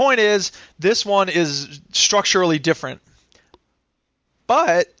 the point is this one is structurally different.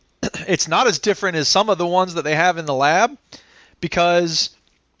 But it's not as different as some of the ones that they have in the lab because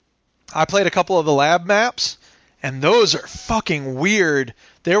I played a couple of the lab maps. And those are fucking weird.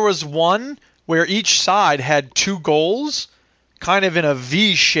 There was one where each side had two goals, kind of in a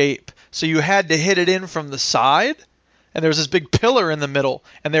V shape. So you had to hit it in from the side. And there was this big pillar in the middle.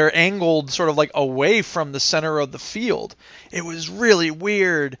 And they're angled sort of like away from the center of the field. It was really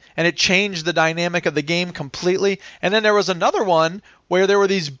weird. And it changed the dynamic of the game completely. And then there was another one where there were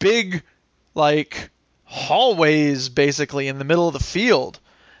these big, like, hallways, basically, in the middle of the field.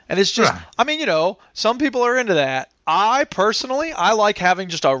 And it's just, I mean, some people are into that. I personally, I like having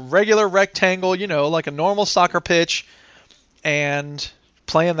just a regular rectangle, like a normal soccer pitch and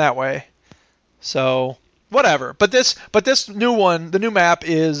playing that way. So, whatever. But this new one, the new map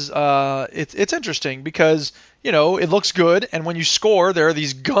is, it's interesting because, it looks good. And when you score, there are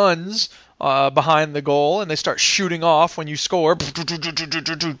these guns behind the goal and they start shooting off when you score.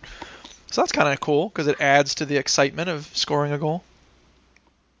 So that's kind of cool because it adds to the excitement of scoring a goal.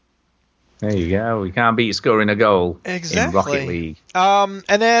 There you go. We can't beat scoring a goal exactly. in Rocket League.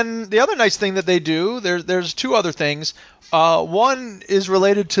 And then the other nice thing that they do, there's two other things. One is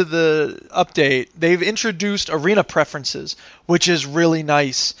related to the update. They've introduced arena preferences, which is really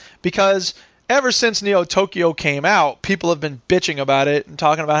nice because ever since Neo Tokyo came out, people have been bitching about it and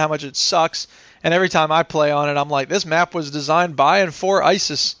talking about how much it sucks. And every time I play on it, I'm like, this map was designed by and for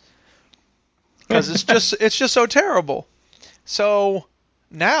ISIS because it's just so terrible. So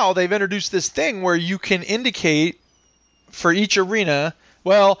now they've introduced this thing where you can indicate for each arena.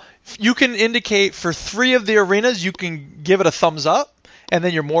 Well, you can indicate for 3 of the arenas, you can give it a thumbs up. and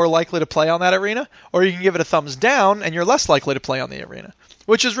then you're more likely to play on that arena, or you can give it a thumbs down and you're less likely to play on the arena,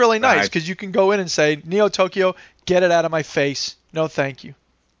 which is really nice because you can go in and say, Neo Tokyo, get it out of my face. No, thank you.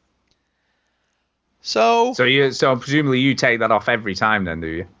 So presumably you take that off every time then, do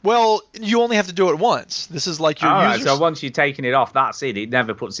you? Well, you only have to do it once. This is like your Alright, users. so once you've taken it off, that's it. It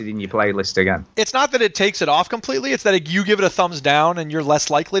never puts it in your playlist again. It's not that it takes it off completely. It's that you give it a thumbs down and you're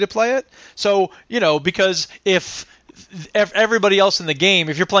less likely to play it. So, because if everybody else in the game,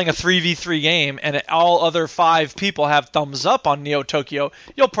 if you're playing a 3v3 game and all other 5 people have thumbs up on Neo Tokyo,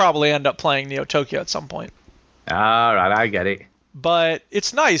 you'll probably end up playing Neo Tokyo at some point. Alright, I get it. But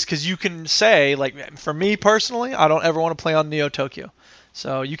it's nice because you can say, like, for me personally, I don't ever want to play on Neo Tokyo.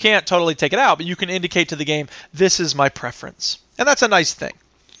 So you can't totally take it out, but you can indicate to the game, this is my preference. And that's a nice thing.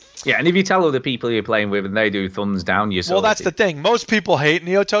 Yeah, and if you tell other people you're playing with and they do thumbs down, you're sorted. Well, that's the thing. Most people hate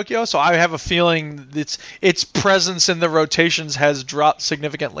Neo Tokyo, so I have a feeling its presence in the rotations has dropped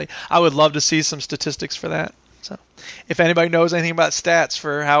significantly. I would love to see some statistics for that. So if anybody knows anything about stats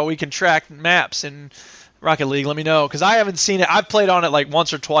for how we can track maps in Rocket League, let me know, because I haven't seen it. I've played on it like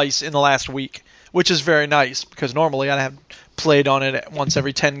once or twice in the last week, which is very nice, because normally I have played on it once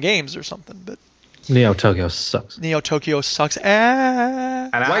every 10 games or something. But Neo Tokyo sucks. Neo Tokyo sucks.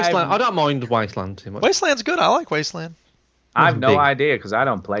 And Wasteland, I don't mind Wasteland too much. Wasteland's good. I like Wasteland. I have no big. idea, because I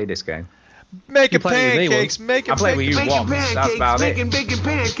don't play this game. Making play with me pancakes, once. making I played with you once, that's about it. Making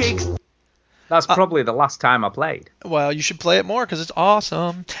pancakes. That's probably the last time I played. Well, you should play it more because it's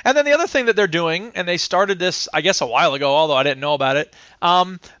awesome. And then the other thing that they're doing, and they started this, I guess, a while ago, although I didn't know about it,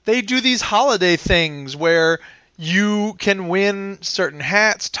 they do these holiday things where you can win certain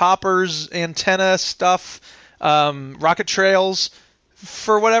hats, toppers, antenna stuff, rocket trails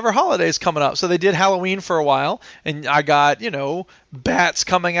for whatever holiday's coming up. So they did Halloween for a while, and I got, bats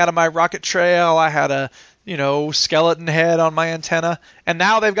coming out of my rocket trail. I had a skeleton head on my antenna, and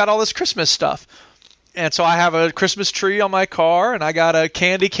now they've got all this Christmas stuff. And so I have a Christmas tree on my car, and I got a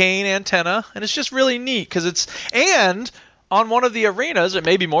candy cane antenna, and it's just really neat because and on one of the arenas, it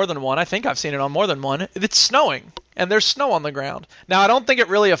may be more than one, I think I've seen it on more than one, it's snowing, and there's snow on the ground. Now, I don't think it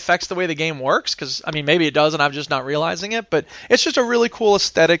really affects the way the game works, because, maybe it does, and I'm just not realizing it, but it's just a really cool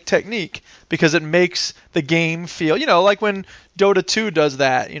aesthetic technique, because it makes the game feel, like when Dota 2 does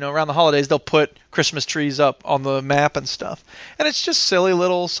that, around the holidays, they'll put Christmas trees up on the map and stuff. And it's just silly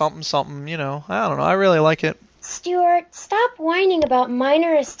little something, I don't know, I really like it. Stuart, stop whining about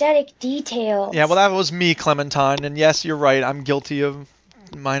minor aesthetic details. Yeah, well, that was me, Clementine, and yes, you're right, I'm guilty of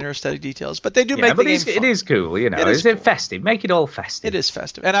minor aesthetic details, but they do make the game fun. It is cool, Is it festive? Make it all festive. It is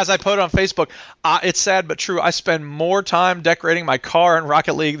festive. And as I put on Facebook, it's sad but true, I spend more time decorating my car in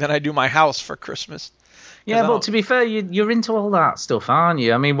Rocket League than I do my house for Christmas. Yeah, but to be fair, you're into all that stuff, aren't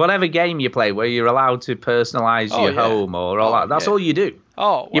you? Whatever game you play where you're allowed to personalise your home or all that, that's all you do.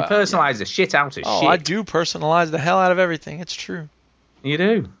 Oh, you personalise the shit out of shit. I do personalise the hell out of everything. It's true. You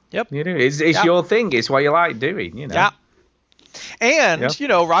do. Yep. You do. It's your thing. It's what you like doing, Yeah. And,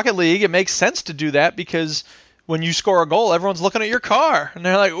 Rocket League, it makes sense to do that because when you score a goal, everyone's looking at your car. And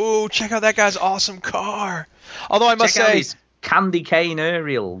they're like, ooh, check out that guy's awesome car. Although I must say, candy cane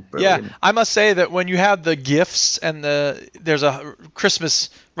aerial. Brilliant. Yeah, I must say that when you have the gifts and there's a Christmas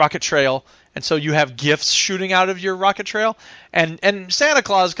rocket trail, and so you have gifts shooting out of your rocket trail, and Santa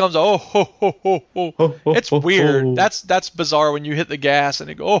Claus comes, oh ho ho ho ho. It's weird. That's bizarre when you hit the gas and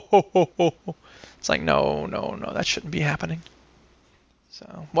it go oh ho ho ho ho. It's like no, that shouldn't be happening.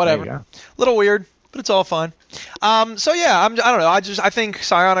 So whatever, a little weird, but it's all fun. So yeah, I don't know. I think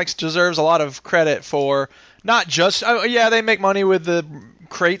Psyonix deserves a lot of credit for not just they make money with the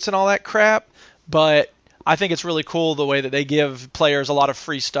crates and all that crap, but I think it's really cool the way that they give players a lot of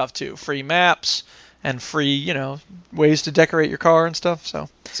free stuff too, free maps and free ways to decorate your car and stuff.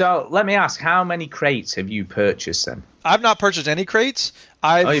 So let me ask, how many crates have you purchased then? I've not purchased any crates.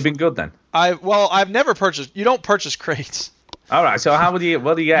 You've been good then. I've never purchased. You don't purchase crates. All right. So what do you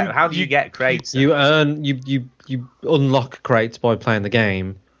get? How do you get crates? Then? You earn you unlock crates by playing the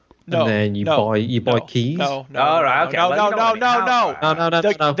game. No, and then you buy keys. No. All right. Okay.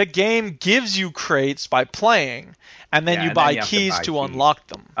 No. The game gives you crates by playing, and then you buy keys to unlock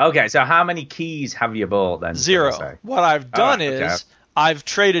them. Okay. So how many keys have you bought then? 0. What I've done is I've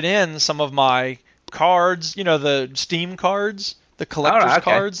traded in some of my cards. The Steam cards, the collector's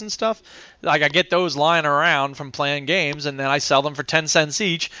cards and stuff. Like I get those lying around from playing games, and then I sell them for 10 cents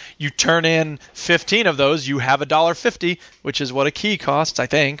each. You turn in 15 of those, you have $1.50, which is what a key costs, I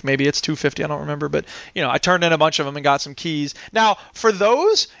think. Maybe it's $2.50, I don't remember. But I turned in a bunch of them and got some keys. Now for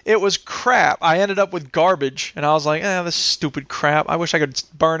those, it was crap. I ended up with garbage, and I was like, this stupid crap. I wish I could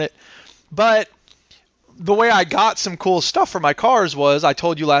burn it. But the way I got some cool stuff for my cars was, I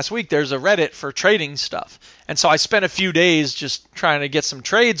told you last week, there's a Reddit for trading stuff. And so I spent a few days just trying to get some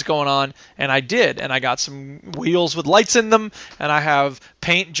trades going on, and I did. And I got some wheels with lights in them, and I have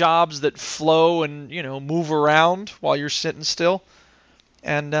paint jobs that flow and, move around while you're sitting still.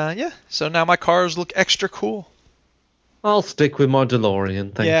 And, so now my cars look extra cool. I'll stick with my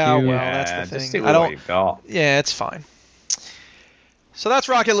DeLorean, thank Yeah, you. well, that's the thing. Just stick with what you've got. Yeah, it's fine. So that's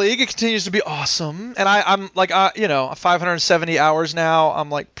Rocket League. It continues to be awesome, and I'm like, 570 hours now. I'm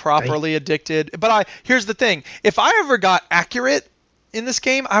like properly addicted. But here's the thing: if I ever got accurate in this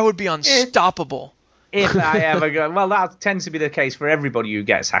game, I would be unstoppable. If I ever go, well, that tends to be the case for everybody who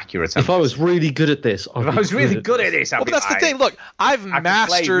gets accurate. If I was really good at this, if I was really good at this, well, but that's the thing. Look, I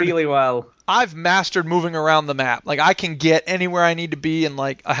mastered play really well. I've mastered moving around the map. Like, I can get anywhere I need to be in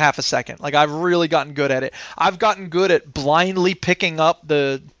like a half a second. Like, I've really gotten good at it. I've gotten good at blindly picking up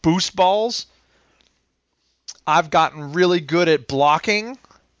the boost balls. I've gotten really good at blocking.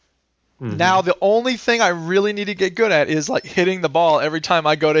 Mm-hmm. Now, the only thing I really need to get good at is like hitting the ball every time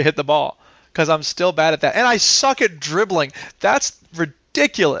I go to hit the ball, because I'm still bad at that. And I suck at dribbling. That's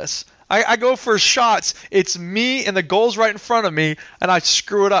ridiculous. I go for shots, it's me and the goal's right in front of me, and I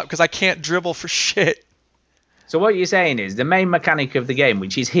screw it up because I can't dribble for shit. So what you're saying is the main mechanic of the game,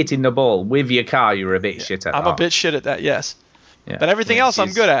 which is hitting the ball with your car, you're a bit shit at. I'm a bit shit at that, yes. Yeah. But everything else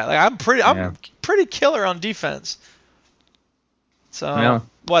I'm good at. Like, I'm pretty killer on defense. So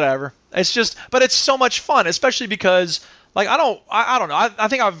whatever. It's just, but it's so much fun, especially because like I don't know. I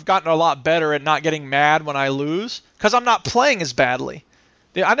think I've gotten a lot better at not getting mad when I lose because I'm not playing as badly.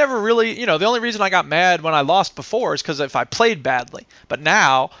 I never really, the only reason I got mad when I lost before is because if I played badly. But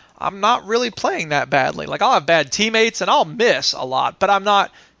now, I'm not really playing that badly. Like, I'll have bad teammates, and I'll miss a lot. But I'm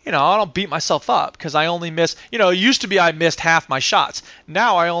not, I don't beat myself up because I only miss, it used to be I missed half my shots.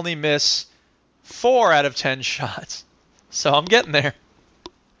 Now I only miss 4 out of 10 shots. So I'm getting there.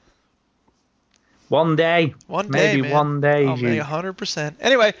 One day. Maybe man. one day. Oh, maybe 100%.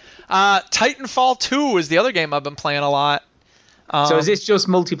 Anyway, Titanfall 2 is the other game I've been playing a lot. So is this just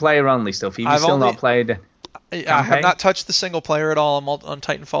multiplayer only stuff? Have you still not played I have not touched the single player at all on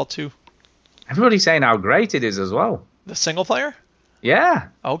Titanfall 2. Everybody's saying how great it is as well. The single player? Yeah.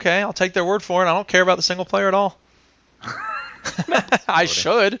 Okay, I'll take their word for it. I don't care about the single player at all. I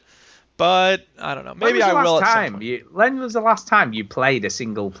should, but I don't know. Maybe I will at some point. When was the last time you played a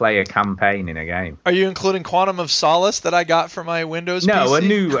single player campaign in a game? Are you including Quantum of Solace that I got for my Windows PC? No,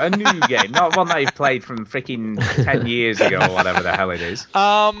 a new game, not one that you've played from freaking 10 years ago or whatever the hell it is.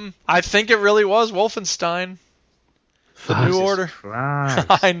 I think it really was Wolfenstein. The New Order. Christ.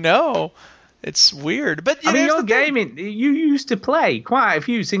 I know. It's weird, but you're gaming. You used to play quite a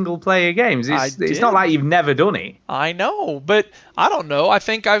few single-player games. It's not like you've never done it. I know, but I don't know. I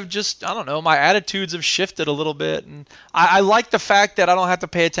think I don't know. My attitudes have shifted a little bit, and I like the fact that I don't have to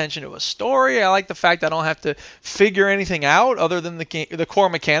pay attention to a story. I like the fact that I don't have to figure anything out other than the core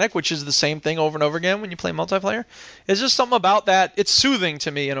mechanic, which is the same thing over and over again when you play multiplayer. It's just something about that. It's soothing to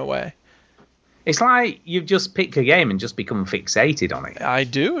me in a way. It's like you've just picked a game and just become fixated on it. I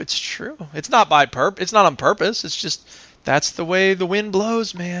do. It's true. It's not It's not on purpose. It's just that's the way the wind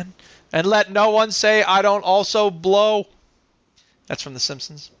blows, man. And let no one say I don't also blow. That's from The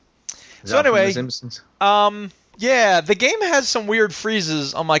Simpsons. So anyway, The Simpsons? Yeah, the game has some weird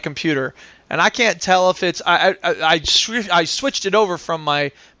freezes on my computer, and I can't tell if it's I switched it over from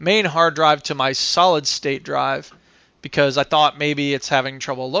my main hard drive to my solid state drive, because I thought maybe it's having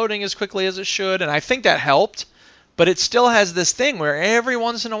trouble loading as quickly as it should, and I think that helped, but it still has this thing where every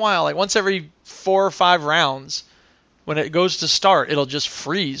once in a while, like once every 4 or 5 rounds, when it goes to start, it'll just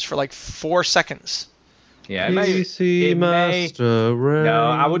freeze for like 4 seconds. Yeah, PC Master Race. No,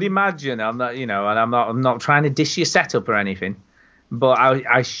 I would imagine. I'm not, and I'm not trying to dish your setup or anything, but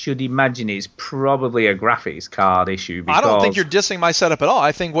I should imagine it's probably a graphics card issue. Because I don't think you're dissing my setup at all.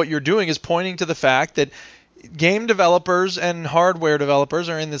 I think what you're doing is pointing to the fact that game developers and hardware developers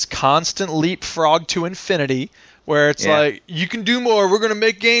are in this constant leapfrog to infinity, where it's like, you can do more. We're going to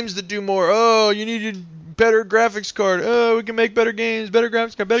make games that do more. Oh, you need a better graphics card. Oh, we can make better games, better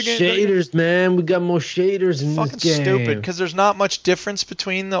graphics card, better games. Shaders, man. We got more shaders in fucking this game. Stupid, because there's not much difference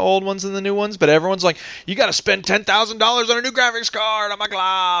between the old ones and the new ones, but everyone's like, you got to spend $10,000 on a new graphics card. I'm a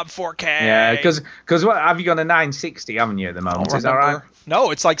glob, 4K. Yeah, because what have you got a 960, haven't you, at the moment? Is that right?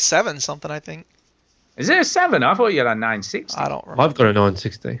 No, it's like 7 something, I think. Is it a 7? I thought you had a 960. I don't remember. I've got a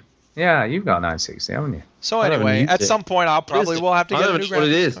 960. Yeah, you've got a 960, haven't you? So anyway, at some point I'll probably will have to get a new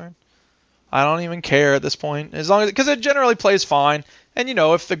graphics card. I don't even care at this point, as long as, because it generally plays fine, and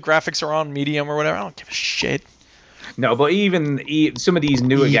if the graphics are on medium or whatever, I don't give a shit. No, but even some of these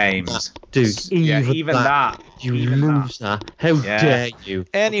newer games, Dude, even that, you even that. loser. How dare you?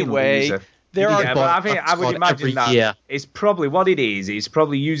 Anyway, loser. there are. Yeah, but I would God, imagine every that year. it's probably what it is. It's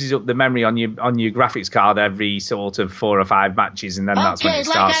probably uses up the memory on your graphics card every sort of 4 or 5 matches, and then that's when it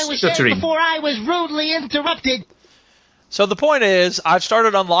starts stuttering. before I was rudely interrupted. So the point is, I've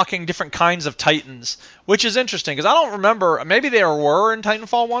started unlocking different kinds of Titans, which is interesting because I don't remember. Maybe there were in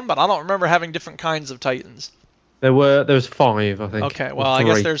Titanfall 1, but I don't remember having different kinds of Titans. There was 5, I think. Okay, or well, I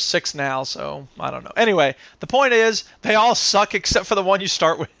guess 3. there's 6 now, so I don't know. Anyway, the point is, they all suck except for the one you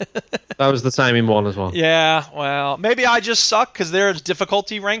start with. That was the same in 1 as well. Yeah, well, maybe I just suck because there's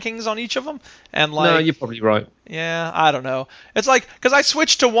difficulty rankings on each of them, and No, you're probably right. yeah, I don't know. It's like because I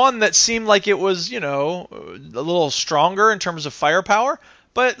switched to one that seemed like it was, a little stronger in terms of firepower.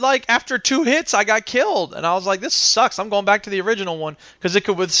 But like after 2 hits, I got killed, and I was like, "This sucks." I'm going back to the original one because it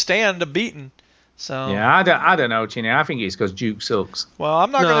could withstand a beating. So Yeah, I don't know, Chinny. I think it's because Duke sucks. well, I'm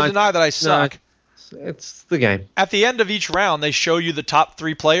not going to deny that I suck. It's the game. At the end of each round, they show you the top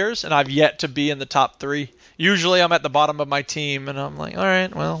 3 players, and I've yet to be in the top 3. Usually, I'm at the bottom of my team, and I'm like, all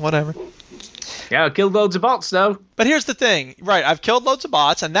right, well, whatever. Yeah, I killed loads of bots though. But here's the thing, right? I've killed loads of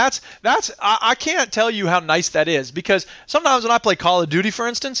bots, and that's I can't tell you how nice that is because sometimes when I play Call of Duty, for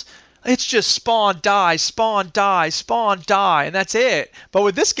instance, it's just spawn, die, spawn, die, spawn, die, and that's it. But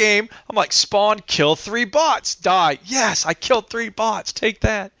with this game, I'm like spawn, kill 3 bots, die. Yes, I killed 3 bots. Take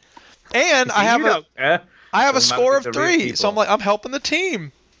that. And I have a score of 3, so I'm like I'm helping the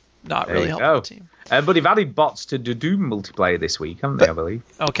team. Not There really you helping go. the team. But they've added bots to the Doom multiplayer this week, haven't they? I believe.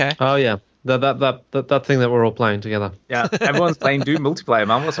 Okay. Oh yeah, that thing that we're all playing together. Yeah, everyone's playing Doom multiplayer,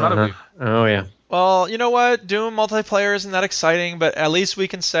 man. What's the matter with you? Oh yeah. Well, you know what? Doom multiplayer isn't that exciting, but at least we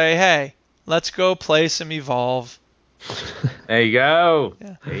can say, hey, let's go play some Evolve. There you go.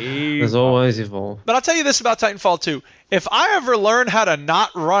 Yeah. There's always Evolve. But I'll tell you this about Titanfall 2. If I ever learn how to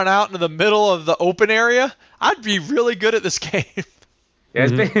not run out into the middle of the open area, I'd be really good at this game. Yeah,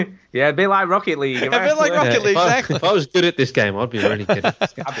 it'd be like Rocket League. A bit like Rocket League, exactly. If I was good at this game, I'd be really good at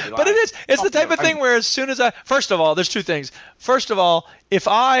this game. But it's the type of thing where as soon as first of all, there's 2 things. First of all,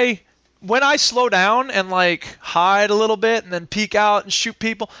 when I slow down and like hide a little bit and then peek out and shoot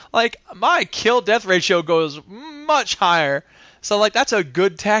people, like my kill death ratio goes much higher. So like that's a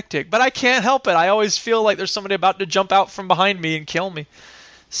good tactic, but I can't help it. I always feel like there's somebody about to jump out from behind me and kill me.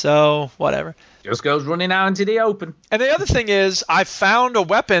 So whatever. Just goes running out into the open. And the other thing is, I found a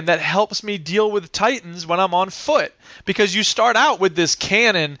weapon that helps me deal with Titans when I'm on foot. Because you start out with this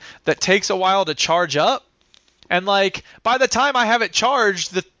cannon that takes a while to charge up. And, like, by the time I have it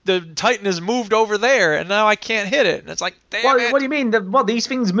charged, the Titan has moved over there, and now I can't hit it. And it's like, damn it. What do you mean? These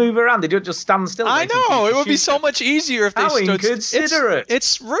things move around? They don't just stand still? I know. It would be so much easier if they How stood inconsiderate.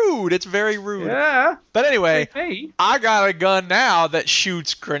 It's rude. It's very rude. Yeah. But anyway, Hey. I got a gun now that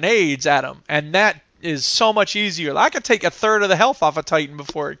shoots grenades at them, and that is so much easier. I could take 1/3 of the health off a Titan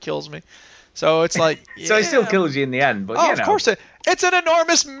before it kills me. So it's like, So it still yeah. kills you in the end, but Oh, you of know. course it's an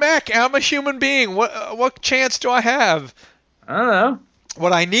enormous mech. I'm a human being. What chance do I have? I don't know.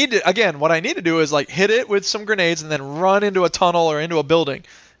 What I need to do is like hit it with some grenades and then run into a tunnel or into a building,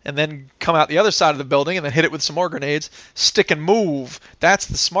 and then come out the other side of the building and then hit it with some more grenades. Stick and move. That's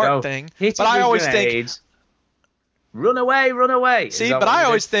the smart thing. Hit But it I with always grenades. Run away, run away. See, but I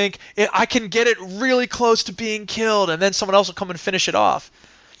always think I can get it really close to being killed, and then someone else will come and finish it off.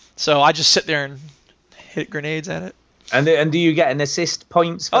 So I just sit there and hit grenades at it. And do you get an assist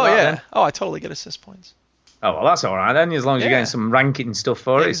points for Oh that? yeah. Then? Oh, I totally get assist points. Oh well, that's all right then. As long as you're Yeah. getting some ranking stuff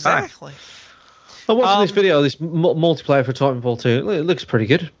for it, it's fine. Exactly. I'm watching this video, this multiplayer for Titanfall 2. It looks pretty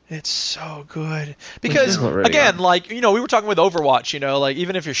good. It's so good because not really again, like we were talking with Overwatch. Like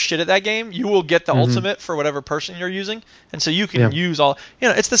even if you're shit at that game, you will get the ultimate for whatever person you're using, and so you can use all.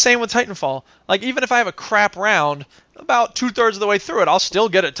 It's the same with Titanfall. Like even if I have a crap round, about 2/3 of the way through it, I'll still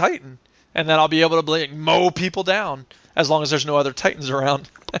get a Titan, and then I'll be able to mow people down as long as there's no other Titans around.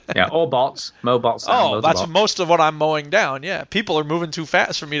 Yeah, or bots, mow bots. Down, Oh, loads of that's bots. most of what I'm mowing down. Yeah, people are moving too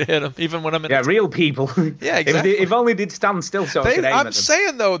fast for me to hit them, even when I'm in. Yeah, real people. Yeah, exactly. If only did stand still so I could aim at I'm them.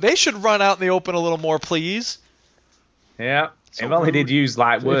 saying though, they should run out in the open a little more, please. Yeah. So if only rude. did use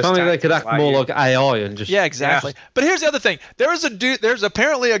like worse. If only they could tactics act more you. like AI and just... Yeah, exactly. But here's the other thing: there's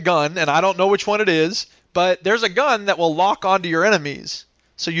apparently a gun, and I don't know which one it is, but there's a gun that will lock onto your enemies,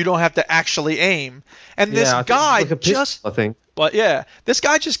 so you don't have to actually aim. And this I think it's guy like a pistol, just. I think. But yeah, this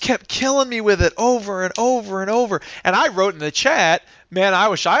guy just kept killing me with it over and over and over. And I wrote in the chat, man, I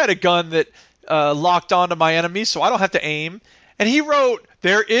wish I had a gun that locked onto my enemies so I don't have to aim. And he wrote,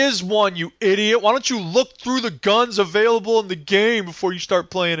 there is one, you idiot. Why don't you look through the guns available in the game before you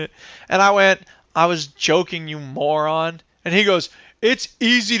start playing it? And I went, I was joking, you moron. And he goes, it's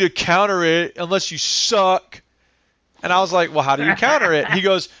easy to counter it unless you suck. And I was like, well, how do you counter it? He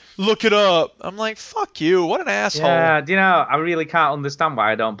goes, look it up. I'm like, fuck you. What an asshole. Yeah, do you know, I really can't understand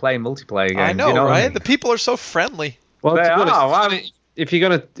why I don't play multiplayer games. I know, you know what right? I mean? The people are so friendly. Well, They to be honest, are, why- if you're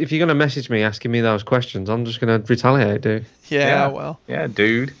gonna message me asking me those questions, I'm just gonna retaliate, dude. Yeah, well. Yeah,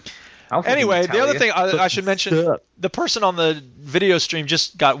 dude. I'll fucking Anyway, the tell other you. thing I should mention, the person on the video stream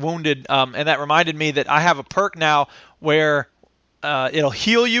just got wounded, and that reminded me that I have a perk now where it'll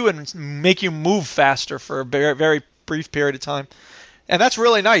heal you and make you move faster for a very, very brief period of time. And that's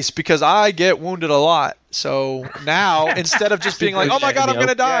really nice because I get wounded a lot. So now, instead of just being like, oh my god, I'm going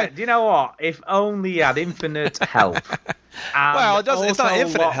to die. Yeah, do you know what? If only you had infinite health. Well, it doesn't. It's not also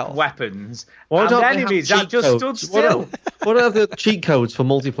infinite locked health. Weapons. Why And don't they have enemies that cheat just codes? stood still. What are the cheat codes for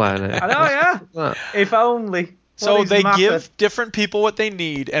multiplayer now? I know, yeah. If only. So What is they the matter? give different people what they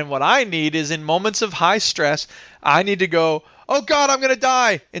need, and what I need is in moments of high stress, I need to go, oh god, I'm gonna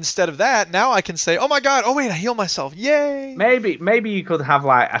die. Instead of that, now I can say, oh my god, oh wait, I heal myself, yay! Maybe you could have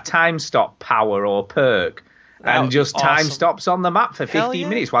like a time stop power or perk. That would And be just time awesome. stops on the map for Hell 15 yeah.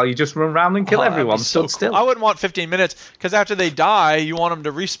 minutes while you just run around and kill Oh, that'd everyone be so stood still. cool. I wouldn't want 15 minutes because after they die, you want them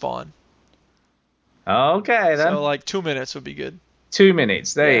to respawn. Okay, then. So like 2 minutes would be good. 2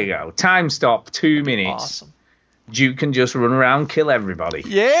 minutes. There you go. Time stop, 2 minutes. Awesome. Duke can just run around, kill everybody.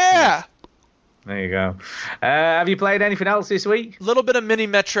 Yeah. There you go. Have you played anything else this week? A little bit of Mini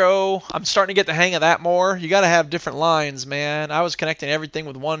Metro. I'm starting to get the hang of that more. You got to have different lines, man. I was connecting everything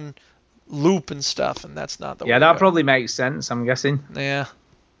with one loop and stuff, and that's not the way Yeah, to that go. probably makes sense, I'm guessing. Yeah.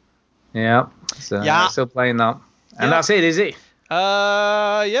 Yeah. So, Yeah. still playing that. And Yeah. that's it, is it?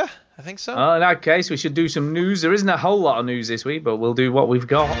 Yeah, I think so. Oh, in that case, we should do some news. There isn't a whole lot of news this week, but we'll do what we've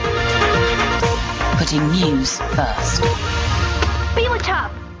got. Putting news first. Be with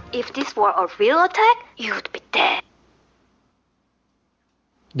top. If this were a real attack, you'd be dead.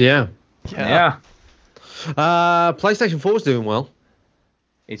 Yeah. Yeah. PlayStation 4 is doing well.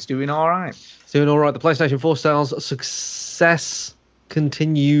 It's doing all right. It's doing all right. The PlayStation 4 sales success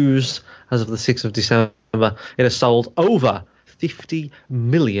continues as of the 6th of December. It has sold over 50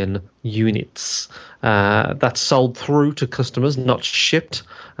 million units. That's sold through to customers, not shipped.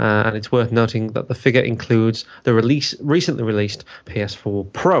 And it's worth noting that the figure includes the recently released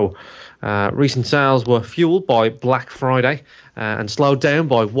PS4 Pro. Recent sales were fueled by Black Friday and slowed down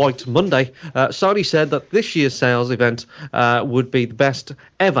by White Monday. Sony said that this year's sales event would be the best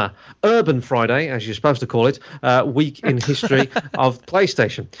ever Urban Friday, as you're supposed to call it, week in history of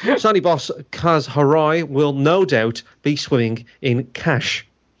PlayStation. Sony boss Kaz Hirai will no doubt be swimming in cash.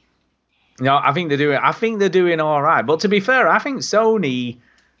 No, I think they're doing all right. But to be fair, I think Sony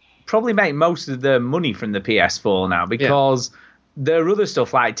probably make most of their money from the PS4 now because their other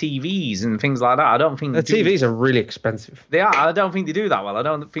stuff like TVs and things like that, I don't think The TVs are really expensive. They are. I don't think they do that well. I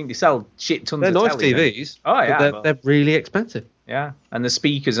don't think they sell shit tons They're of nice telly, TVs. Oh yeah, but they're really expensive. Yeah, and the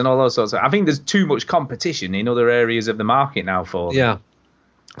speakers and all those sorts of. I think there's too much competition in other areas of the market now for them. Yeah.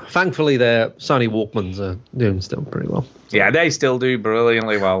 Thankfully, their Sony Walkmans are doing still pretty well. Yeah, they still do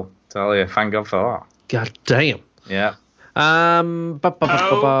brilliantly well. Tell you, thank God for that. God damn. Yeah. Oh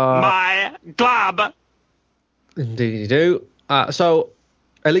my glob. Indeed you do. So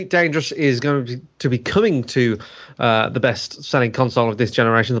Elite Dangerous is going to be coming to the best-selling console of this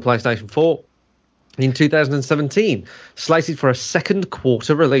generation, the PlayStation 4, in 2017. Slated for a second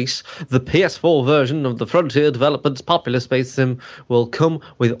quarter release, the PS4 version of the Frontier Developments popular space sim will come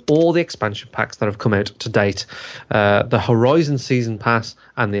with all the expansion packs that have come out to date. The Horizon Season Pass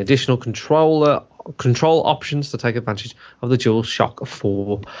and the additional control options to take advantage of the DualShock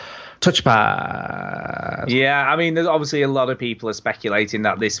 4 touchpad. Yeah, I mean, there's obviously a lot of people are speculating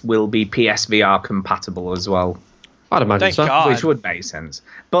that this will be PSVR compatible as well. I'd imagine Thank so. God. Which would make sense.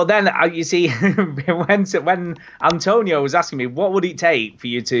 But then, you see, when Antonio was asking me, what would it take for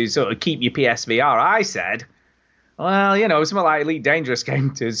you to sort of keep your PSVR, I said, well, something like Elite Dangerous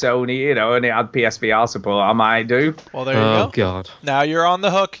came to Sony, and it had PSVR support, I might do. Well, there you Oh, go. God. Now you're on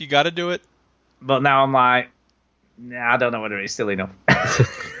the hook. You got to do it. But now I'm like, nah, I don't know whether it's still enough.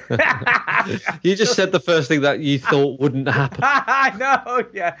 You just said the first thing that you thought wouldn't happen. I know,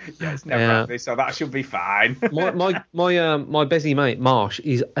 yeah. It's never Yeah. happened, so that should be fine. My busy mate Marsh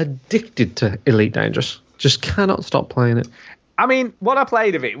is addicted to Elite Dangerous. Just cannot stop playing it. I mean, what I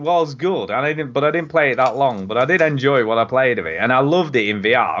played of it was good, but I didn't play it that long. But I did enjoy what I played of it, and I loved it in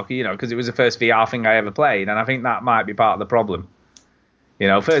VR, because it was the first VR thing I ever played, and I think that might be part of the problem.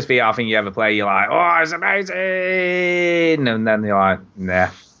 First VR thing you ever play, you're like, oh, it's amazing, and then you're like, nah.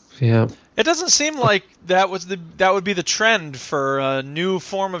 Yeah. It doesn't seem like that would be the trend for a new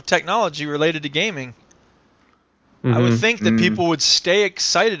form of technology related to gaming. I would think that people would stay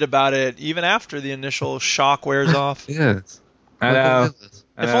excited about it even after the initial shock wears off. Yes. I know.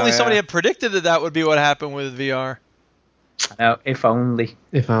 If only somebody had predicted that would be what happened with VR. I know. If only.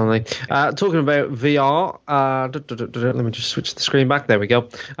 If only. Talking about VR, let me just switch the screen back. There we go.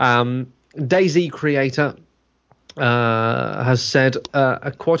 DayZ creator has said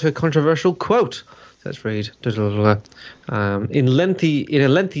quite a controversial quote. Let's read. In a lengthy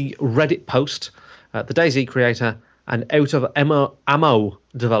Reddit post, the DayZ creator and out of ammo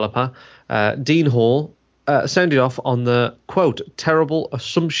developer Dean Hall sounded off on the quote terrible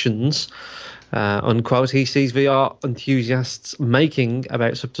assumptions unquote he sees VR enthusiasts making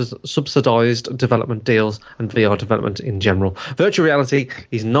about subsidized development deals and VR development in general. Virtual reality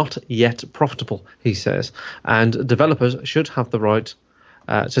is not yet profitable, he says, and developers should have the right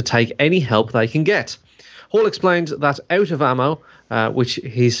to take any help they can get. Hall explained that Out of Ammo, which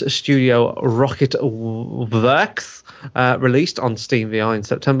his studio Rocket Works released on Steam VR in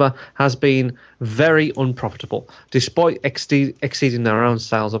September, has been very unprofitable. Despite exceeding their own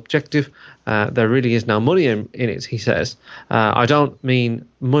sales objective, there really is no money in it, he says. I don't mean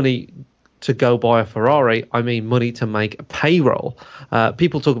money to go buy a Ferrari, I mean money to make payroll.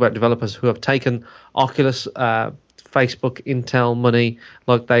 People talk about developers who have taken Oculus, Facebook, Intel money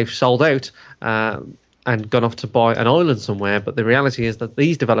like they've sold out and gone off to buy an island somewhere, but the reality is that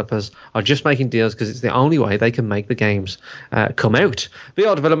these developers are just making deals because it's the only way they can make the games come out.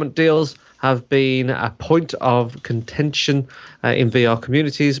 VR development deals have been a point of contention in VR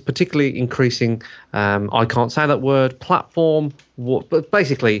communities, particularly increasing, I can't say that word, platform, but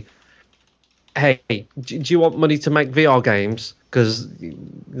basically, hey, do you want money to make VR games? Because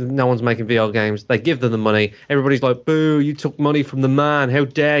no one's making VR games. They give them the money. Everybody's like, boo, you took money from the man. How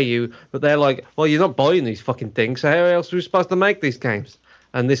dare you? But they're like, well, you're not buying these fucking things. So how else are we supposed to make these games?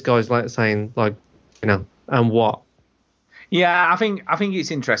 And this guy's like saying, like, and what? Yeah, I think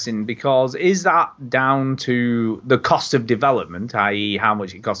it's interesting because is that down to the cost of development, i.e. how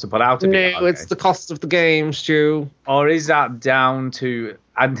much it costs to put out a VR game? No, it's the cost of the game, Stu. Or is that down to...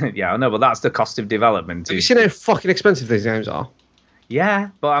 yeah, I know, but that's the cost of development. Have you seen how fucking expensive these games are? Yeah,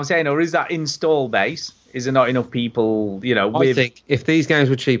 but I'm saying, or is that install base? Is there not enough people, I think if these games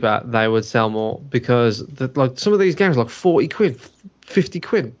were cheaper, they would sell more because some of these games are like 40 quid, 50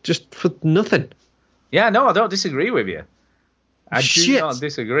 quid, just for nothing. Yeah, no, I don't disagree with you. I do not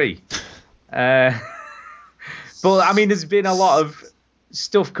disagree. But, I mean, there's been a lot of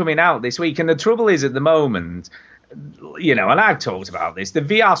stuff coming out this week, and the trouble is at the moment, and I've talked about this, the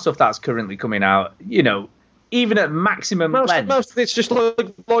VR stuff that's currently coming out, even at maximum length. Most of it's just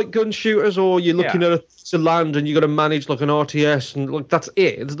like gun shooters, or you're looking at a land and you got to manage like an RTS, and that's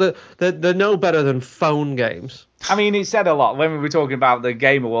it. They're no better than phone games. I mean, it said a lot when we were talking about the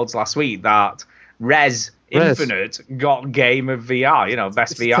Game Awards last week that Res Infinite got Game of VR,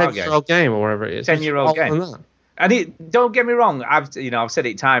 best VR game. 10-year-old game or whatever it is. 10-year-old game. And don't get me wrong, I've said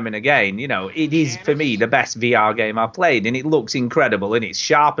it time and again, it is for me the best VR game I've played, and it looks incredible and it's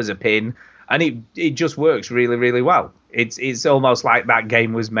sharp as a pin. And it just works really, really well. It's almost like that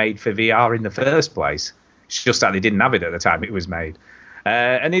game was made for VR in the first place. It's just that they didn't have it at the time it was made.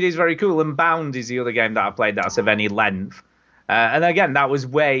 And it is very cool. And Bound is the other game that I played that's of any length. And again, that was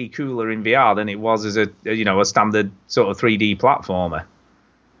way cooler in VR than it was as a standard sort of 3D platformer.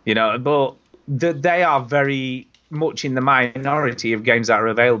 But they are very much in the minority of games that are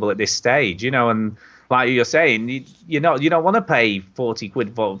available at this stage. And like you're saying, you don't want to pay 40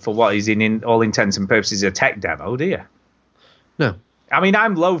 quid for what is in all intents and purposes a tech demo, do you? No. I mean,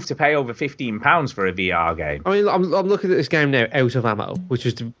 I'm loath to pay over £15 for a VR game. I mean, I'm looking at this game now, Out of Ammo, which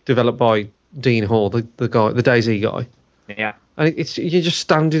was developed by Dean Hall, the guy, the DayZ guy. Yeah. And you're just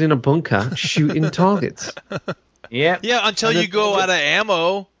standing in a bunker shooting targets. Yeah. Yeah, until you go out of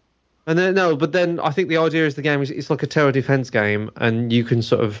ammo. And then I think the idea is the game is it's like a tower defense game, and you can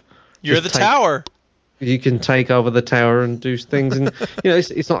sort of you're the tower. You can take over the tower and do things, and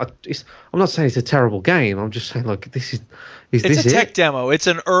it's not. I'm not saying it's a terrible game. I'm just saying like this is. It's a tech demo. It's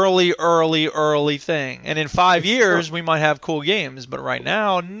an early thing, and in 5 years we might have cool games. But right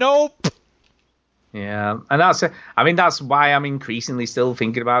now, nope. Yeah, and that's why I'm increasingly still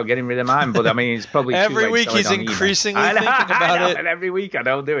thinking about getting rid of mine. But I mean, it's probably every week he's increasingly thinking about it. And every week I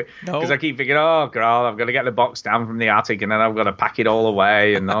don't do it because I keep thinking, oh god, I've got to get the box down from the attic, and then I've got to pack it all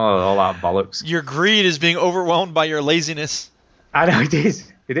away, and all that bollocks. Your greed is being overwhelmed by your laziness. I know it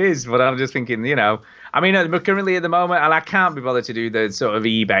is, but I'm just thinking, I mean, currently at the moment, and I can't be bothered to do the sort of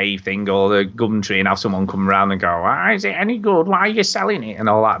eBay thing or the Gumtree and have someone come around and go, is it any good? Why are you selling it? And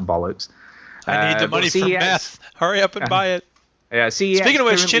all that bollocks. I need the money for meth. Hurry up and buy it. Yeah, CEX Speaking of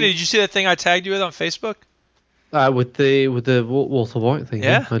which, currently- Chinny, did you see that thing I tagged you with on Facebook? With the Walter White thing.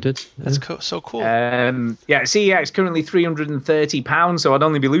 Yeah? I did. That's so cool. Yeah, CEX currently £330, so I'd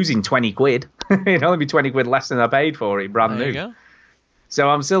only be losing 20 quid. It'd only be 20 quid less than I paid for it, brand There new. you go. So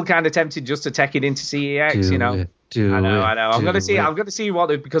I'm still kind of tempted just to take it into CEX, Do you know. it, do I know. I'm do going to see. it. I'm going to see what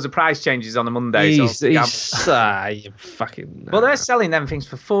because the price changes on a Monday. He's so you fucking. well, they're selling them things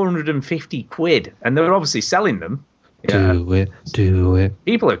for 450 quid, and they're obviously selling them. Do it.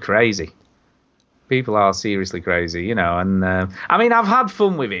 People are crazy. People are seriously crazy, you know. And I mean, I've had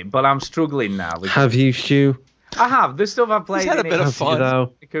fun with it, but I'm struggling now. Have you, Stu? I have. The stuff I've played He's had a in bit it of is fun.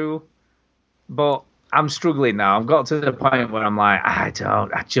 Though? cool, but I'm struggling now. I've got to the point where I'm like, I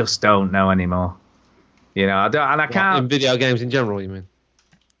just don't know anymore. You know, I don't, and I can't. In video games in general, you mean?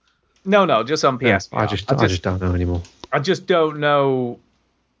 No, just on PS. I just don't know anymore. I just don't know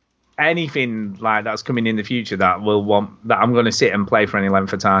anything like that's coming in the future that I'm going to sit and play for any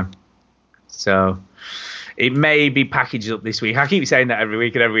length of time. So it may be packaged up this week. I keep saying that every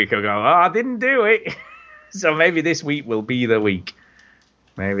week, and every week I go, "Oh, I didn't do it." So maybe this week will be the week.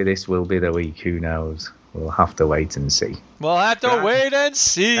 Maybe this will be the week. Who knows? We'll have to wait and see. We'll have to wait and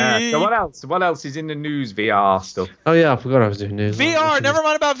see. So what else? What else is in the news? VR stuff. Oh yeah, I forgot I was doing news. VR. Never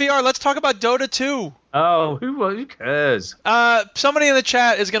mind about VR. Let's talk about Dota 2. Oh, who cares? Somebody in the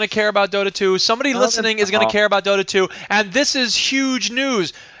chat is going to care about Dota 2. Somebody listening is going to care about Dota 2. And this is huge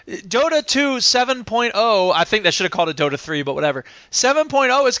news. Dota 2 7.0, I think they should have called it Dota 3, but whatever.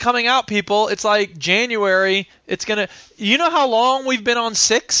 7.0 is coming out, people. It's like January. It's going to... You know how long we've been on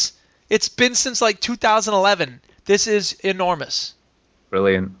 6? It's been since like 2011. This is enormous.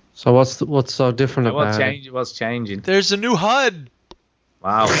 Brilliant. So what's so different about it? What's changing? There's a new HUD.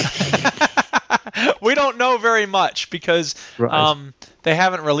 Wow. We don't know very much because they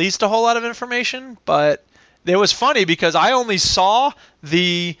haven't released a whole lot of information, but it was funny because I only saw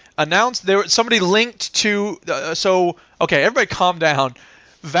the somebody linked to okay, everybody calm down.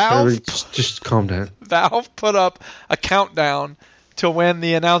 Valve just calm down. Valve put up a countdown to when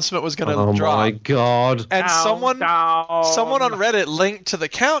the announcement was going to drop. Oh my god. And someone on Reddit linked to the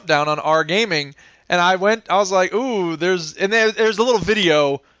countdown on R Gaming, and I was like, ooh, there's a little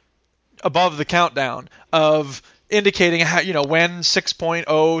video above the countdown of indicating how, when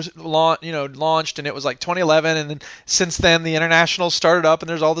 6.0 launched, and it was like 2011, and then since then the international started up, and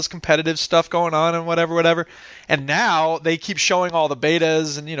there's all this competitive stuff going on and whatever. And now they keep showing all the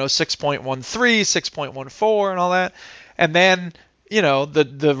betas and 6.13, 6.14 and all that. And then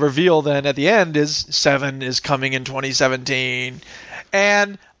the reveal then at the end is 7 is coming in 2017.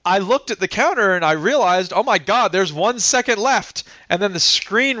 And I looked at the counter and I realized, oh my god, there's 1 second left. And then the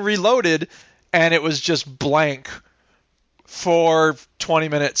screen reloaded and it was just blank for 20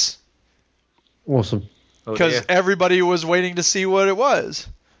 minutes. Awesome. Because everybody was waiting to see what it was.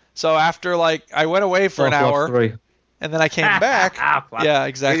 So after I went away for an hour 3. and then I came back. Yeah,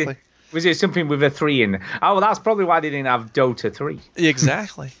 exactly. Was it something with a 3 in? Oh, well, that's probably why they didn't have Dota 3.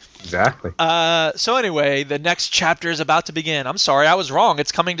 Exactly. Exactly. So anyway, the next chapter is about to begin. I'm sorry, I was wrong.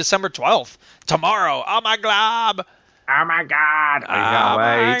 It's coming December 12th. Tomorrow. Oh, my glob. Oh, my God.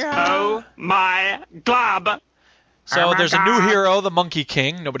 I can't wait. Oh, my glob. So there's a new hero, the Monkey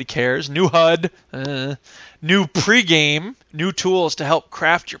King. Nobody cares. New HUD. New pregame. New tools to help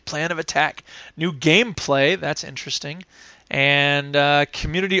craft your plan of attack. New gameplay. That's interesting. And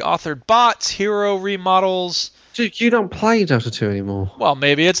community-authored bots, hero remodels. Dude, you don't play Dota 2 anymore. Well,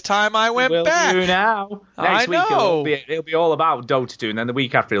 maybe it's time I went back. Do now. Next week it'll be all about Dota 2, and then the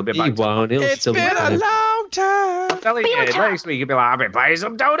week after it'll be back. It's been a long time. I'm telling you, next week you'll be like, I've been playing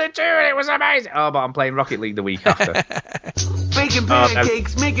some Dota 2 and it was amazing. Oh, but I'm playing Rocket League the week after. Baking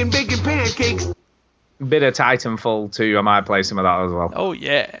pancakes, making bacon pancakes. Bit of Titanfall 2, I might play some of that as well. Oh,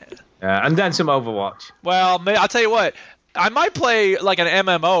 yeah. And then some Overwatch. Well, I'll tell you what. I might play like an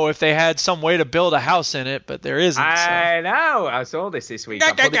MMO if they had some way to build a house in it, but there isn't. I know. I saw this week.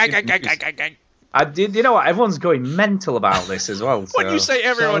 I did. You know what? Everyone's going mental about this as well. So. When you say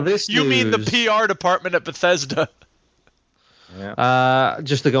everyone, you mean the PR department at Bethesda. Yeah.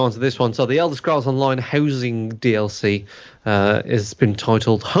 Just to go on to this one, so the Elder Scrolls Online housing DLC has been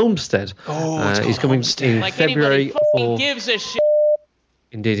titled Homestead. It's coming in February. Gives a shit.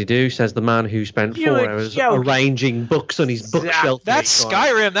 Indeed he do, says the man who spent 4 hours arranging books on his bookshelf. That's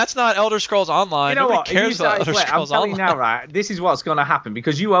Skyrim. That's not Elder Scrolls Online. You know Nobody what? cares about Elder Scrolls I'm telling Online. you now, right? This is what's going to happen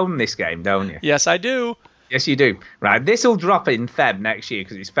because you own this game, don't you? Yes, I do. Yes, you do. Right, this will drop in Feb next year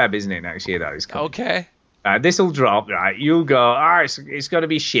because it's Feb, isn't it? Next year that is coming. Okay. This will drop, right? You'll go, it's going to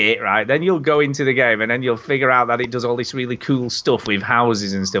be shit, right? Then you'll go into the game, and then you'll figure out that it does all this really cool stuff with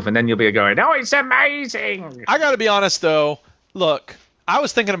houses and stuff, and then you'll be going, oh, it's amazing! I got to be honest, though. Look, I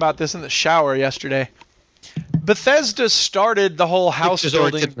was thinking about this in the shower yesterday. Bethesda started the whole house Pictures or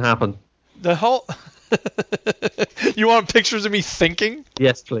it building. didn't happen. The whole... You want pictures of me thinking?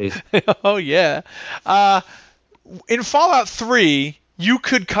 Yes, please. Oh, yeah. In Fallout 3, you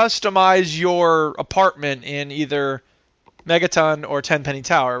could customize your apartment in either Megaton or Tenpenny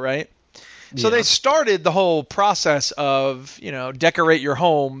Tower, right? So they started the whole process of, decorate your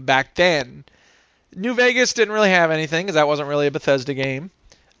home back then. New Vegas didn't really have anything because that wasn't really a Bethesda game.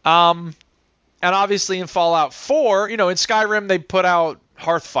 And obviously in Fallout 4, in Skyrim they put out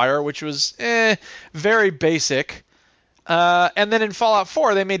Hearthfire, which was very basic. And then in Fallout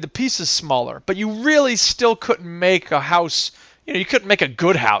 4 they made the pieces smaller, but you really still couldn't make a house. You couldn't make a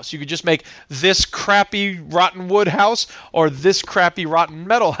good house. You could just make this crappy rotten wood house or this crappy rotten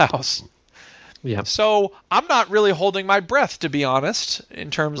metal house. Yeah. So I'm not really holding my breath, to be honest,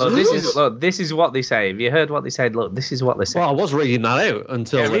 in terms of this is what they say. Have you heard what they said? Look, this is what they say. Well, I was reading that out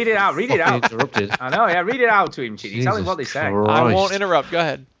until read it out. interrupted. I know. Yeah, read it out to him, Chidi. Tell him what they say. I won't interrupt. Go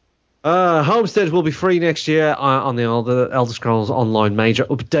ahead. Homestead will be free next year on the Elder Scrolls Online major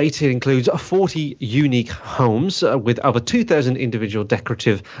update. It includes 40 unique homes with over 2,000 individual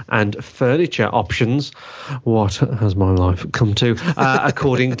decorative and furniture options. What has my life come to?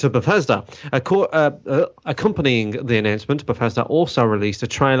 According to Bethesda. Accompanying the announcement, Bethesda also released a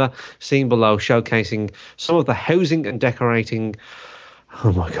trailer seen below showcasing some of the housing and decorating...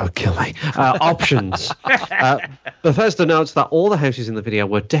 Oh my God, kill me. Options. Bethesda notes that all the houses in the video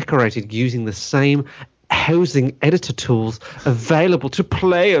were decorated using the same housing editor tools available to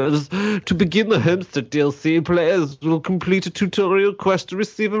players. To begin the Homestead DLC, players will complete a tutorial quest to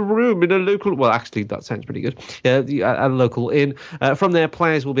receive a room in a local... Well, actually, that sounds pretty good. A local inn. From there,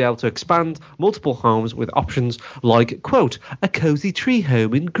 players will be able to expand multiple homes with options like, quote, a cozy tree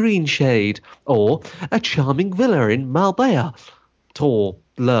home in Greenshade, or a charming villa in Marbella. It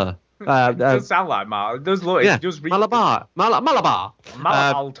does sound like Mar. It does look. Yeah, It does read Malabar.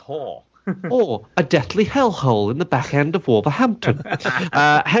 Tor. Or a deathly hellhole in the back end of Wolverhampton.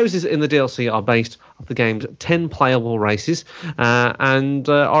 Houses in the DLC are based off the game's 10 playable races and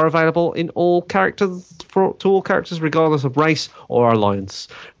are available in all characters to all characters regardless of race or alliance,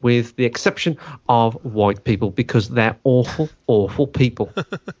 with the exception of white people because they're awful, awful people.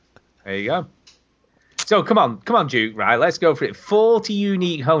 There you go. So come on, Duke, right? Let's go for it. 40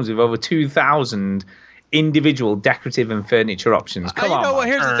 unique homes with over 2,000 individual decorative and furniture options. Come on. What?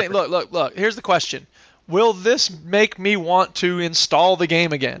 Here's the thing. Look. Here's the question. Will this make me want to install the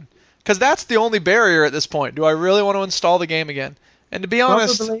game again? Because that's the only barrier at this point. Do I really want to install the game again? And to be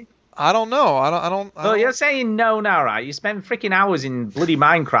honest, Probably. I don't know. I don't. Well, you're saying no now, right? You spend freaking hours in bloody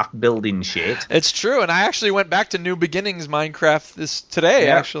Minecraft building shit. It's true, and I actually went back to New Beginnings Minecraft today,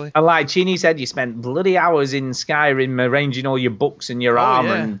 actually. And like Chini said, you spent bloody hours in Skyrim arranging all your books and your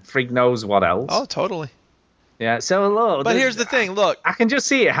armor and frig knows what else. Oh, totally. Yeah, so look. But here's the thing, look. I can just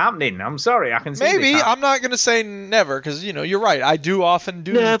see it happening. I'm sorry, I can see it. Maybe, I'm not going to say never, because, you're right. I do often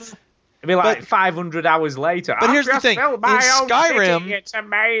do. Never. It'd be like 500 hours later. But here's the thing. In Skyrim, city. It's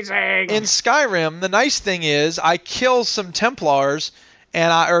amazing. In Skyrim, the nice thing is I kill some Templars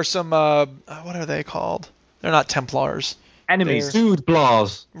or some what are they called? They're not Templars. Enemies. Dude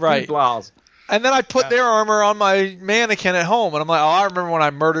blahs. Right. Dude blahs. And then I put their armor on my mannequin at home, and I'm like, I remember when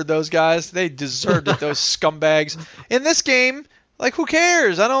I murdered those guys. They deserved it, those scumbags. In this game, like, who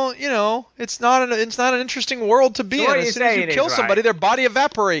cares? I don't, it's not an interesting world to be in. As soon as you kill somebody, their body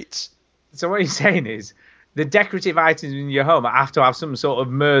evaporates. So what you're saying is the decorative items in your home have to have some sort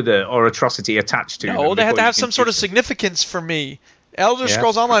of murder or atrocity attached to them. No, they have to have some sort of significance for me. Elder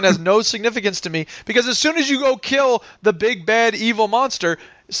Scrolls Online has no significance to me because as soon as you go kill the big bad evil monster,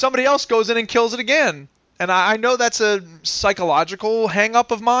 somebody else goes in and kills it again. And I know that's a psychological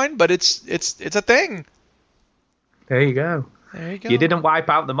hang-up of mine, but it's a thing. There you go. There you go. You didn't wipe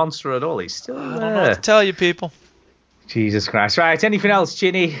out the monster at all. He's still there. I don't know what to tell you, people. Jesus Christ. Right, anything else,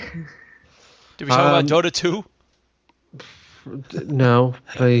 Chinny? Did we talk about Dota 2? No,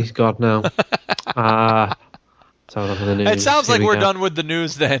 please, God, no. It sounds like we're done with the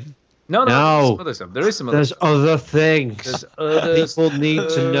news then. No. There is some other stuff. There's other things. There's other people need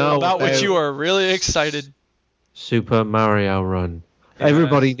to know about which you are really excited. Super Mario Run. Yeah.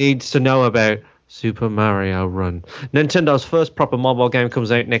 Everybody needs to know about Super Mario Run. Nintendo's first proper mobile game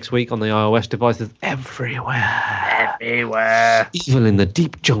comes out next week on the iOS devices everywhere. Even in the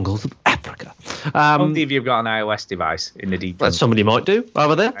deep jungles of Africa. Only if you've got an iOS device in the deep jungles. Somebody might do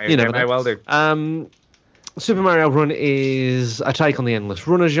over there. They may well do. Super Mario Run is a take on the endless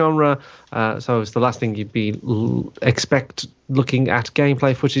runner genre, so it's the last thing you'd be expect looking at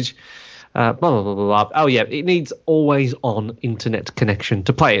gameplay footage. Blah, blah, blah, blah, blah. Oh, yeah, it needs always-on internet connection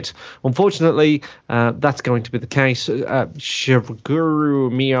to play it. Unfortunately, that's going to be the case. Shigeru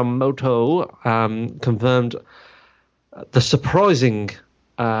Miyamoto confirmed the surprising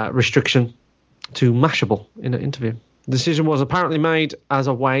restriction to Mashable in an interview. The decision was apparently made as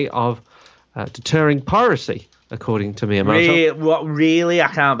a way of deterring piracy, according to Miyamoto. Really? I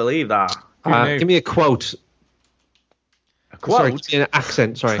can't believe that. Give me a quote. Quote? Sorry, in an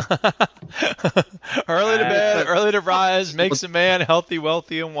accent, sorry. Early to bed, early to rise, makes a man healthy,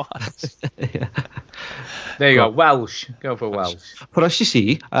 wealthy, and wise. Yeah. There you go. Welsh. Go for Welsh. For us, you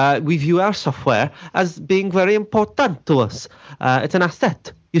see, we view our software as being very important to us. It's an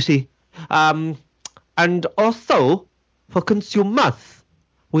asset, you see. And also, for consumers,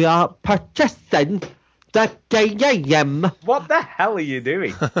 we are purchasing the game. What the hell are you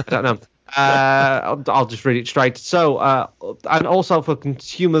doing? I don't know. I'll just read it straight. So, and also for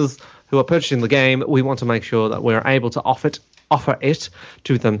consumers who are purchasing the game, we want to make sure that we're able to offer it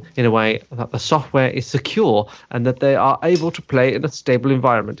to them in a way that the software is secure and that they are able to play in a stable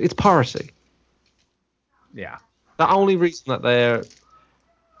environment. It's piracy. Yeah. The only reason that they're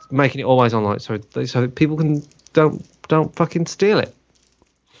making it always online so people can don't fucking steal it.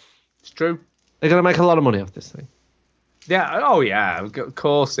 It's true. They're going to make a lot of money off this thing. Yeah. Oh, yeah. Of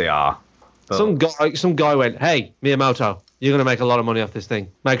course they are. But Some guy went, "Hey, Miyamoto, you're going to make a lot of money off this thing.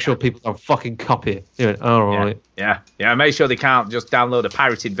 Make sure people don't fucking copy it." He went, "All right." Yeah. Make sure they can't just download a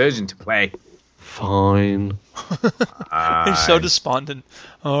pirated version to play. Fine. He's so despondent.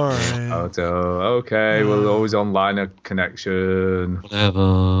 All right. Okay. Well, always online a connection.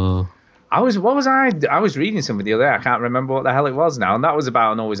 Whatever. I was reading something the other day. I can't remember what the hell it was now, and that was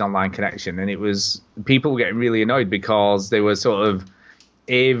about an always online connection. And it was people were getting really annoyed because they were sort of,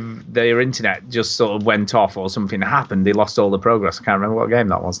 if their internet just sort of went off or something happened, they lost all the progress. I can't remember what game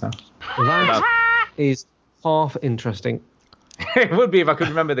that was now. That is half interesting. It would be if I could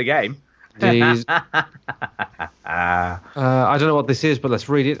remember the game. Jeez. I don't know what this is, but let's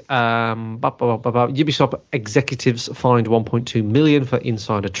read it. Ubisoft executives fined 1.2 million for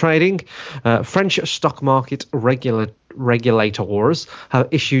insider trading. French stock market regulators have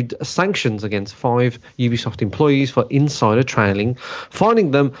issued sanctions against 5 Ubisoft employees for insider trading,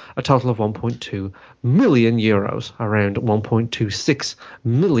 fining them a total of 1.2 million euros, around $1.26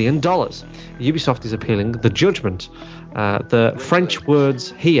 million. Ubisoft is appealing the judgment. The French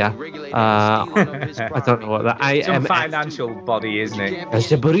words here, I don't know what the AMF. Some financial body, isn't it?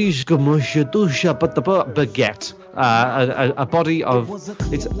 Baguette. A body of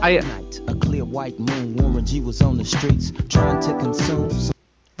it's a clear white moon. Warren G was on the streets trying to consume.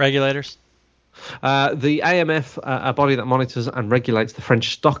 Regulators. The AMF, a body that monitors and regulates the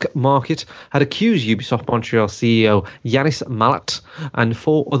French stock market, had accused Ubisoft Montreal CEO Yanis Mallet and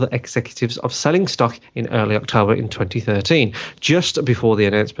 4 other executives of selling stock in early October in 2013, just before the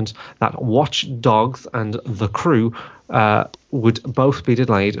announcement that Watch Dogs and The Crew would both be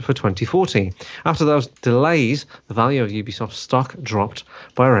delayed for 2014. After those delays, the value of Ubisoft stock dropped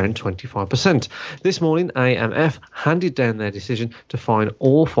by around 25%. This morning, AMF handed down their decision to fine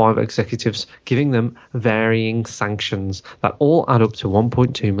all 5 executives, giving them varying sanctions that all add up to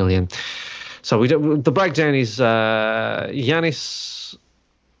 1.2 million. So the breakdown is Yanis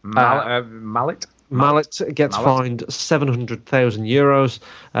Mallet. Mallet gets fined 700,000 euros.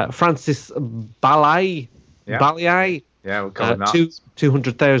 Francis Ballier. Yeah, we'll call it that.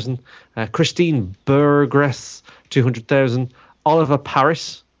 200,000. Christine Burgress, 200,000. Oliver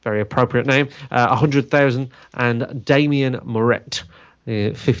Paris, very appropriate name, 100,000. And Damien Moret,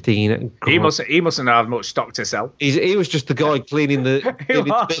 15. He mustn't have much stock to sell. He was just the guy cleaning the. He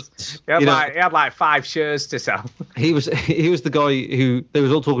had like 5 shares to sell. He was the guy who they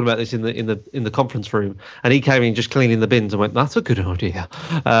was all talking about this in the conference room, and he came in just cleaning the bins and went, "That's a good idea,"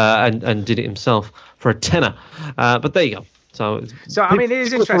 and did it himself for a tenner. But there you go. So I mean, it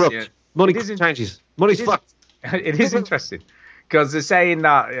is interesting. Money changes. Money's fucked. It is interesting. Because they're saying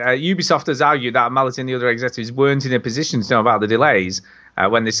that Ubisoft has argued that Mallet and the other executives weren't in a position to know about the delays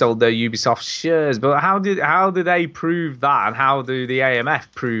when they sold their Ubisoft shares. But how do they prove that, and how do the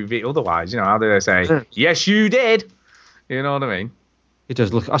AMF prove it otherwise? How do they say, yes, you did? You know what I mean? It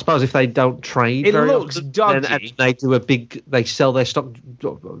does look. I suppose if they don't trade, it looks dodgy. And they sell their stock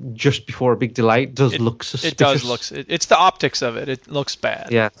just before a big delay. It does look suspicious. It does look. It's the optics of it. It looks bad.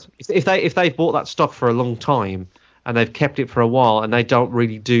 Yeah. If they bought that stock for a long time, and they've kept it for a while, and they don't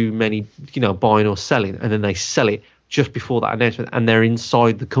really do many, buying or selling, and then they sell it just before that announcement, and they're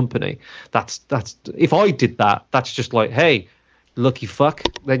inside the company. That's if I did that, that's just like, hey, lucky fuck,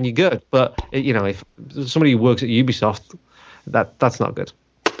 then you're good. But if somebody who works at Ubisoft, that's not good.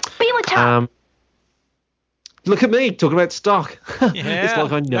 Look at me talking about stock. Yeah, it's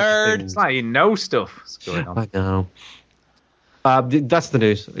like I know nerd. things. It's like you know stuff that's going on. I know. That's the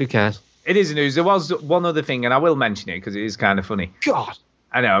news. Who cares? It is news. There was one other thing, and I will mention it because it is kind of funny. God.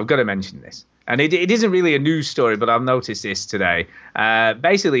 I know, I've got to mention this. And it isn't really a news story, but I've noticed this today.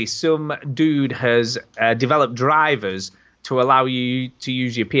 Basically, some dude has developed drivers to allow you to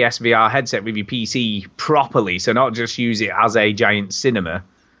use your PSVR headset with your PC properly. So not just use it as a giant cinema,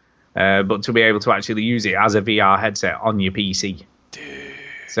 but to be able to actually use it as a VR headset on your PC. Dude.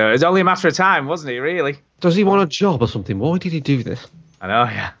 So it's only a matter of time, wasn't it, really? Does he want a job or something? Why did he do this? I know,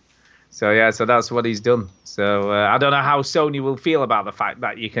 yeah. So that's what he's done. So I don't know how Sony will feel about the fact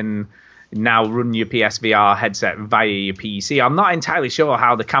that you can now run your PSVR headset via your PC. I'm not entirely sure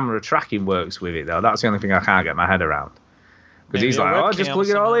how the camera tracking works with it, though. That's the only thing I can't get my head around. Because he's like, just plug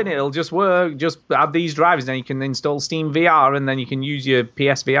it all in, it'll just work. Just add these drivers, then you can install Steam VR, and then you can use your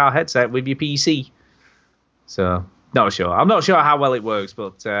PSVR headset with your PC. So, not sure. I'm not sure how well it works,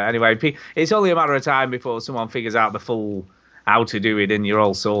 but anyway, it's only a matter of time before someone figures out the full how to do it, and you're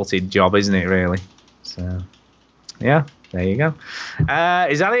all sorted job, isn't it, really? So, yeah, there you go.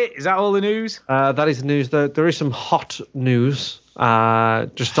 Is that it? Is that all the news? That is the news. There is some hot news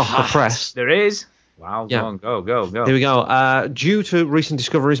just off the press. There is? Wow, yeah. Go on, go. Here we go. Due to recent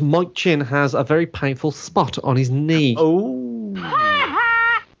discoveries, Mike Chin has a very painful spot on his knee. Oh.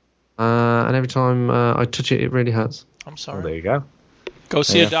 And every time I touch it, it really hurts. I'm sorry. Well, there you go. Go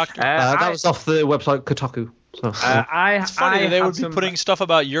see a doctor. That was off the website Kotaku. So, it's funny they would be putting stuff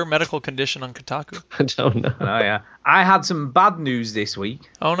about your medical condition on Kotaku. I don't know. Oh, yeah. I had some bad news this week.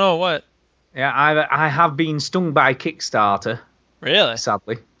 Oh, no, what? Yeah, I have been stung by Kickstarter. Really?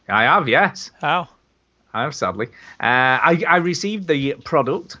 Sadly. I have, yes. How? I have, sadly. I received the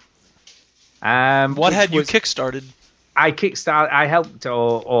product. What had you kickstarted? I helped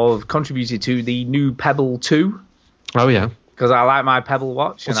or contributed to the new Pebble 2. Oh, yeah. Because I like my Pebble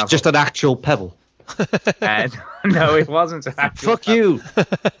watch. It's just an actual Pebble. No, it wasn't an actual Fuck you.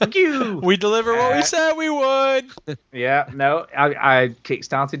 Fuck you. We deliver what we said we would. Yeah, no, I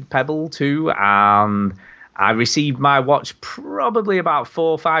kickstarted Pebble 2, and I received my watch probably about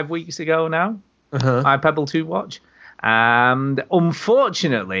 4 or 5 weeks ago now. My Pebble 2 watch. And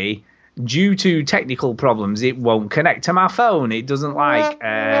unfortunately, due to technical problems, it won't connect to my phone. It doesn't like...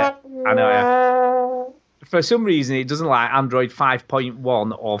 For some reason, it doesn't like Android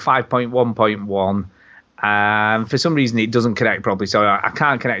 5.1 or 5.1.1. For some reason, it doesn't connect properly, so I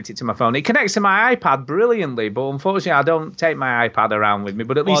can't connect it to my phone. It connects to my iPad brilliantly, but unfortunately, I don't take my iPad around with me.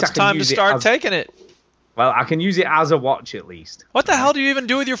 But at least I can use it. Well, it's time to start taking it. Well, I can use it as a watch at least. What the hell do you even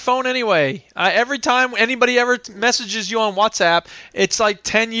do with your phone anyway? Every time anybody ever messages you on WhatsApp, it's like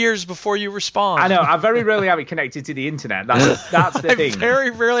 10 years before you respond. I know. I very rarely have it connected to the internet. That's the thing. I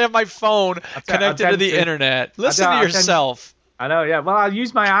very rarely have my phone connected to the internet. Listen to yourself. I know, yeah. Well, I'll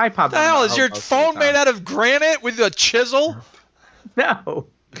use my iPad. What the hell? Is your phone made out of granite with a chisel? No.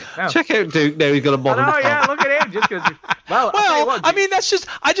 Check out Duke now. He's got a modern phone. Oh, yeah, look at him. Just because. Well, I mean, that's just.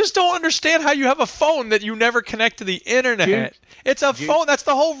 I just don't understand how you have a phone that you never connect to the internet. Duke, it's a phone. That's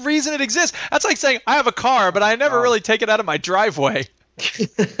the whole reason it exists. That's like saying I have a car, but I never really take it out of my driveway.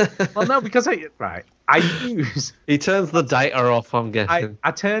 Well, no, because I use. He turns the data off, I'm guessing.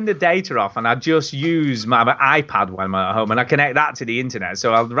 I turn the data off and I just use my iPad when I'm at home and I connect that to the internet.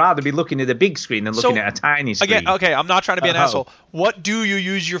 So I'd rather be looking at the big screen than looking at a tiny screen. Again, okay, I'm not trying to be an asshole. What do you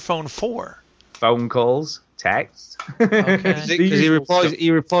use your phone for? Phone calls, texts. Because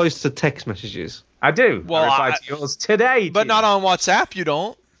he replies to text messages. I do. Well, I replied to yours today. But not on WhatsApp, you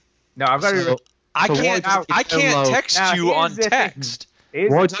don't. No, I can't text you on text.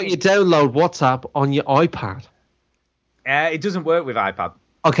 Why don't you download WhatsApp on your iPad? It doesn't work with iPad.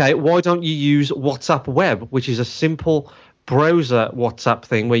 Okay, why don't you use WhatsApp Web, which is a simple browser WhatsApp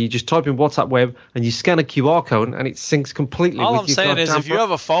thing where you just type in WhatsApp Web and you scan a QR code and it syncs completely with your All I'm saying is if you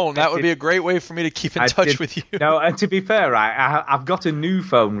have a phone, that would be a great way for me to keep in touch with you. No, and to be fair, I've got a new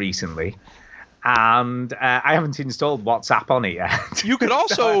phone recently. And I haven't installed WhatsApp on it yet. You could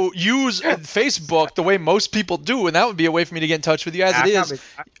also use Facebook the way most people do, and that would be a way for me to get in touch with you. As it is,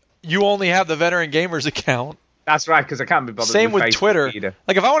 you only have the Veteran Gamers account. That's right, because I can't be bothered Same with Facebook Twitter. Either.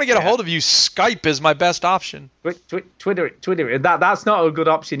 Like, if I want to get a hold of you, Skype is my best option. Twitter. That's not a good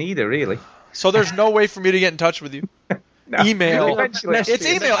option either, really. So there's no way for me to get in touch with you? No. Email. Eventually, It's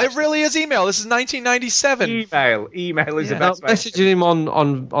email. It really is email. This is 1997. Email is the best way. Messaging him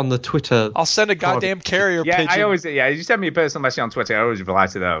on the Twitter. I'll send a goddamn carrier pigeon. You send me a personal message on Twitter, I always reply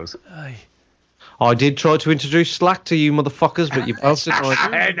to those. I did try to introduce Slack to you motherfuckers, but you both denied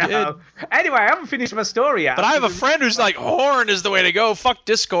I know. Anyway, I haven't finished my story yet. But I have a friend who's like, Horn is the way to go. Fuck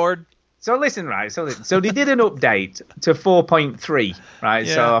Discord. So listen, right? So they did an update to 4.3, right?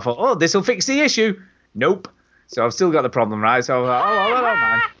 Yeah. So I thought, this will fix the issue. Nope. So I've still got the problem, right? So I thought,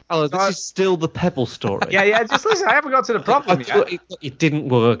 man. Oh, this is still the Pebble story. Yeah, just listen. I haven't got to the problem yet. It didn't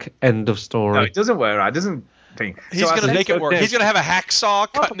work. End of story. No, it doesn't work, right? It doesn't think. He's going to make it work. He's going to have a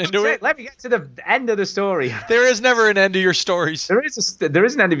hacksaw cutting into it. Let me get to the end of the story. There is never an end to your stories. There is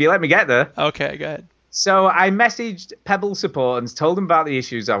an end if you let me get there. Okay, go ahead. So I messaged Pebble support and told them about the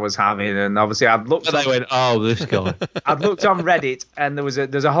issues I was having, and obviously I'd looked. And they went, "Oh, this guy." I'd looked on Reddit, and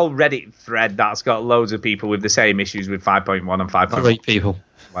there's a whole Reddit thread that's got loads of people with the same issues with 5.1 and 5.1. 3 people.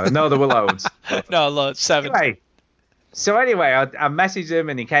 Well, no, there were loads. No, 7. Anyway, I messaged him,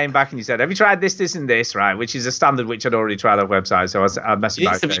 and he came back and he said, "Have you tried this, and this?" Right, which is a standard which I'd already tried on the website. So I messaged It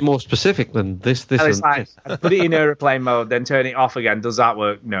back. needs to be more specific than this, and it's like, this. I put it in airplane mode, then turn it off again. Does that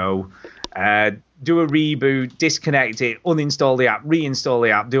work? No. Do a reboot, disconnect it, uninstall the app, reinstall the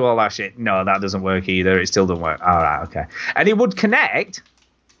app, do all that shit. No, that doesn't work either. It still doesn't work. All right, okay. And it would connect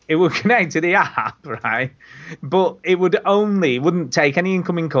to the app, right? But it wouldn't take any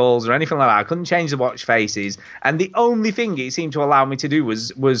incoming calls or anything like that. I couldn't change the watch faces. And the only thing it seemed to allow me to do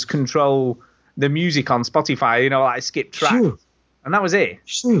was control the music on Spotify, like skip tracks. Sure. And that was it.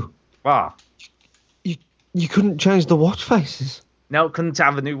 Sure. Wow. You couldn't change the watch faces. No, couldn't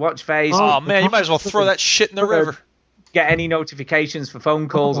have a new watch face. Oh, man, you might as well throw that shit in the river. Get any notifications for phone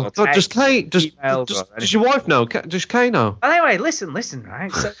calls or text, emails. Does your wife know? Does Kay know? Anyway, listen, right?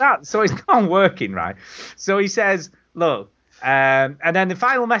 So it's not working, right? So he says, look, and then the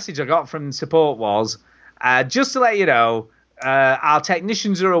final message I got from support was, just to let you know, our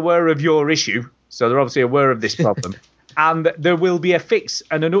technicians are aware of your issue, so they're obviously aware of this problem, and there will be a fix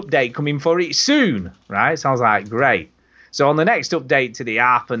and an update coming for it soon, right? So I was like, great. So on the next update to the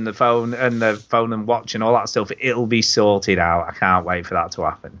app and the phone and watch and all that stuff, it'll be sorted out. I can't wait for that to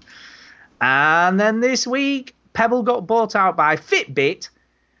happen. And then this week, Pebble got bought out by Fitbit,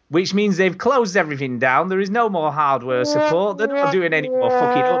 which means they've closed everything down. There is no more hardware support. They're not doing any more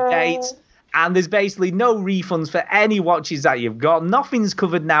fucking updates. And there's basically no refunds for any watches that you've got. Nothing's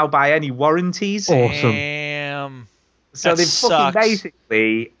covered now by any warranties. Awesome. Damn. So they've fucking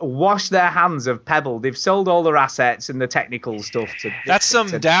basically washed their hands of Pebble. They've sold all their assets and the technical stuff. That's some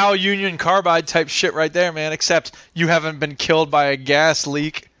Dow Union Carbide type shit right there, man, except you haven't been killed by a gas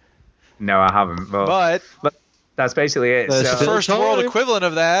leak. No, I haven't. But that's basically it. The first world equivalent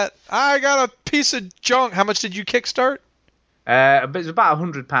of that. I got a piece of junk. How much did you kickstart? It's about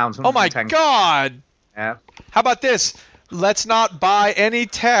 £100. Oh, my God. Yeah. How about this? Let's not buy any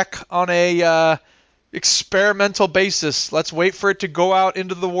tech on a... experimental basis. Let's wait for it to go out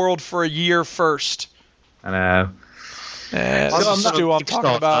into the world for a year first. I know. This is Stu I'm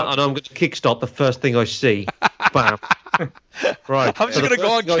talking about. And I'm going to kickstart the first thing I see. Bam. Right. I'm just going to go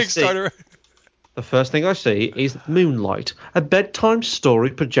on Kickstarter. The first thing I see is Moonlight, a bedtime story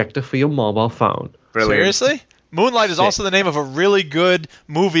projector for your mobile phone. Brilliant. Seriously? Moonlight is also the name of a really good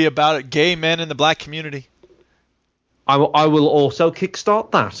movie about gay men in the black community. I will also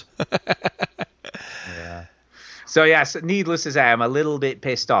kickstart that. Yeah. So yes, needless to say, I'm a little bit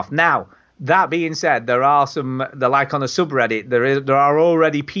pissed off. Now, that being said, like on a subreddit, there are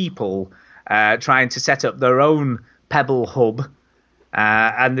already people trying to set up their own Pebble hub,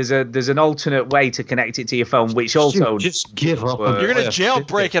 and there's an alternate way to connect it to your phone, which also just give up. You're gonna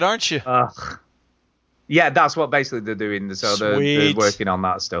jailbreak it, aren't you? Yeah, that's what basically they're doing. So they're working on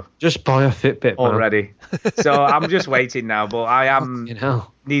that stuff. Just buy a Fitbit, man. Already. So I'm just waiting now, but I am,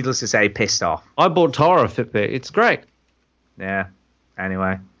 needless to say, pissed off. I bought Tara a Fitbit. It's great. Yeah.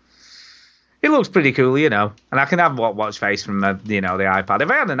 Anyway. It looks pretty cool, and I can have watch face from the iPad. If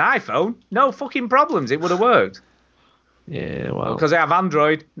I had an iPhone, no fucking problems. It would have worked. Yeah, well. Because I have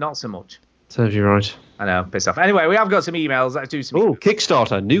Android, not so much. Serves you right. I know, pissed off. Anyway, we have got some emails. Let's do some. Oh,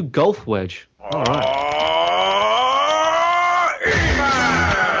 Kickstarter, new golf wedge. All right.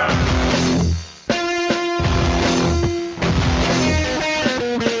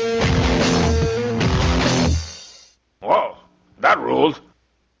 Whoa, that ruled.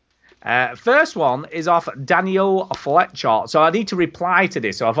 First one is off Daniel Fletcher. So I need to reply to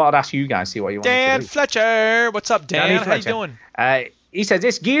this. So I thought I'd ask you guys, see what you want to do. Dan Fletcher. What's up, Dan? How you doing? He says,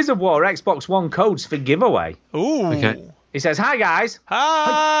 this Gears of War Xbox One codes for giveaway. Ooh. Okay. He says, hi, guys.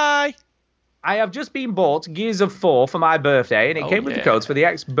 Hi. I have just been bought Gears of 4 for my birthday, and it came with the codes for the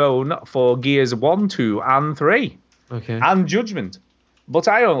X-Bone for Gears 1, 2, and 3. Okay. And Judgment. But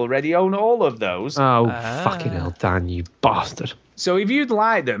I already own all of those. Oh, fucking hell, Dan, you bastard. So if you'd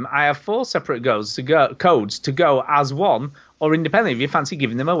like them, I have 4 separate codes to go as one, or independently if you fancy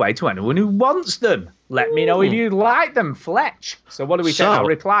giving them away to anyone who wants them. Let me know if you'd like them, Fletch. So what do we say? I'll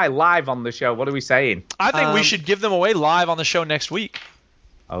reply live on the show. What are we saying? I think we should give them away live on the show next week.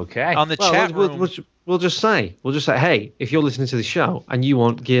 Okay. On the chat room. We'll just say, hey, if you're listening to the show and you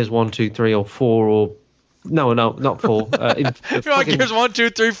want Gears 1, 2, 3, or 4, or no, not 4. If you want Gears 1, 2,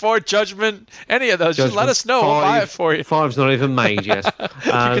 3, 4, Judgment, any of those, just let us know. We'll buy it for you. 5's not even made yet.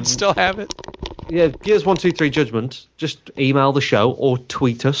 You can still have it. Yeah, Gears 1, 2, 3, Judgment. Just email the show or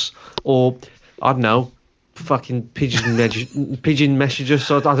tweet us or, I don't know, fucking pigeon message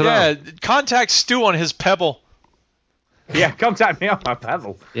us. I don't know. Yeah, contact Stu on his Pebble. Yeah, contact me on my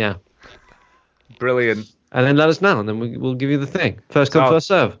Pebble. Yeah. Brilliant. And then let us know, and then we'll give you the thing. First come, first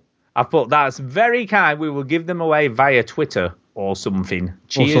serve. I thought that's very kind. We will give them away via Twitter or something.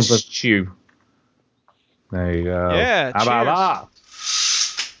 Cheers, Stu. There you go. Yeah, How about that?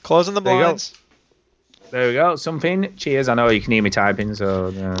 Closing the blinds. There we go. Something. Cheers. I know you can hear me typing,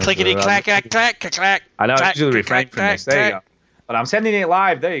 so... Clickety clack, clack, clack, clack. I know, clack, it's usually refrain from this. There you go. But I'm sending it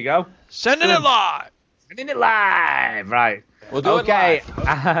live. There you go. Sending it live. Sending it live. Right. We'll do it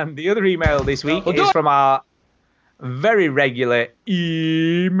live. The other email this week is from our very regular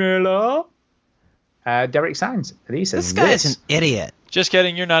emailer, Derek Sainz. And he says, This guy is an idiot. Just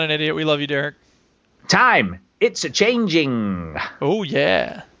kidding. You're not an idiot. We love you, Derek. Time. It's a changing. Oh,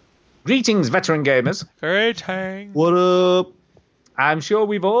 yeah. Greetings, veteran gamers. Greetings. What up? I'm sure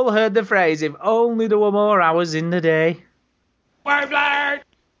we've all heard the phrase, if only there were more hours in the day.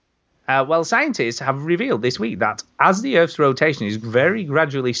 Well, scientists have revealed this week that as the Earth's rotation is very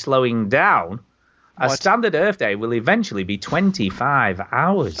gradually slowing down, a standard Earth day will eventually be 25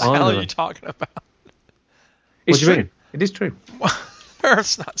 hours. What the hell are you talking about? It's true. It is true.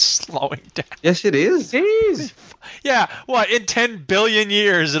 Earth's not slowing down. Yes, it is. It is. Yeah, what, in 10 billion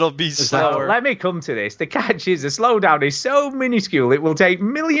years it'll be slower. Let me come to this. The catch is the slowdown is so minuscule it will take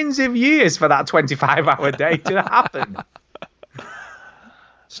millions of years for that 25-hour day to happen.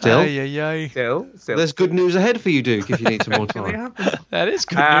 Still, Still. There's good news ahead for you, Duke, if you need some more time. That is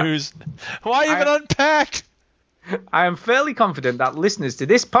good news. Why even unpack? I am fairly confident that listeners to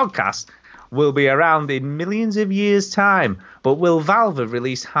this podcast will be around in millions of years' time, but will Valve have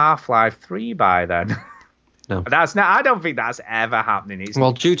released Half-Life 3 by then? No. I don't think that's ever happening.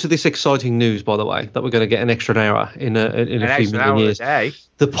 Well, due to this exciting news, by the way, that we're going to get an extra hour in a few million years,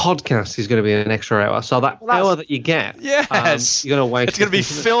 the podcast is going to be an extra hour. So that hour that you get, yes, you're going to wait. It's going to be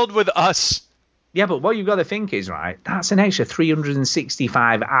filled with us. Yeah, but what you've got to think is, right, that's an extra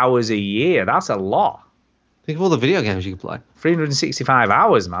 365 hours a year. That's a lot. Think of all the video games you could play. 365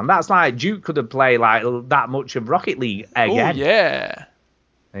 hours, man. That's like Duke could have played like that much of Rocket League again. Oh, yeah.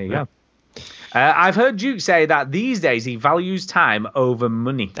 There you go. I've heard Duke say that these days he values time over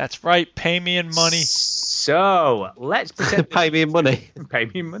money. That's right. Pay me in money. So let's pretend. Pay me in money. Pay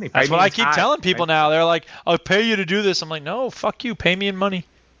me in money. That's what I keep telling people now. They're like, I'll pay you to do this. I'm like, no, fuck you. Pay me in money.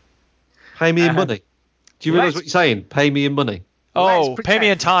 Pay me in money. Do you realize what you're saying? Pay me in money. Oh, pay me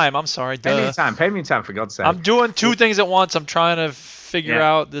in time. I'm sorry. Pay me in time. Pay me in time, for God's sake. I'm doing two things at once. I'm trying to figure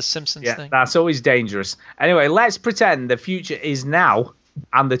out the Simpsons thing. That's always dangerous. Anyway, let's pretend the future is now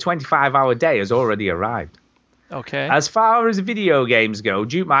and the 25-hour day has already arrived. Okay. As far as video games go,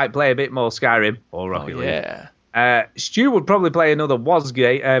 Duke might play a bit more Skyrim or Rocket League. Yeah. Stu would probably play another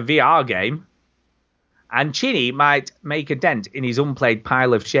VR game. And Chinny might make a dent in his unplayed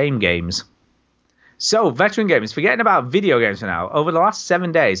pile of shame games. So, veteran gamers, forgetting about video games for now, over the last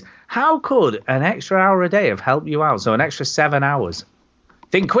 7 days, how could an extra hour a day have helped you out? So an extra 7 hours.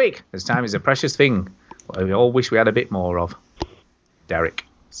 Think quick, as time is a precious thing. We all wish we had a bit more of. Derek.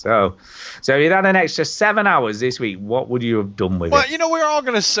 So if you'd had an extra 7 hours this week, what would you have done with it? Well, you know, we're all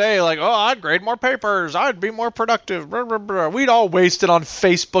going to say, like, oh, I'd grade more papers. I'd be more productive. Blah, blah, blah. We'd all waste it on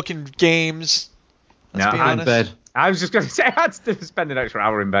Facebook and games. Let's be honest. In bed. I was just going to say I'd spend an extra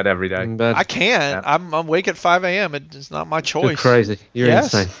hour in bed every day. In bed. I can't. Yeah. I'm awake at 5 a.m. It's not my choice. You're crazy. You're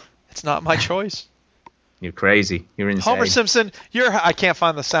insane. It's not my choice. You're crazy. You're insane. Homer Simpson, I can't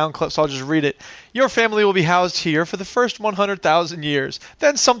find the sound clip, so I'll just read it. Your family will be housed here for the first 100,000 years.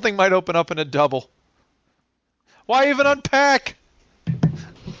 Then something might open up in a double. Why even unpack?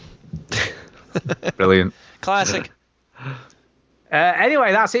 Brilliant. Classic.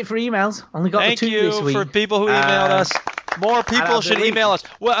 Anyway, that's it for emails. Only got the 2 this week. Thank you for people who emailed us. More people should email us.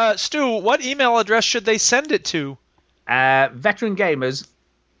 Well, Stu, what email address should they send it to? veterangamers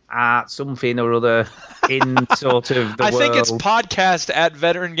art something or other in sort of the I think it's world. podcast at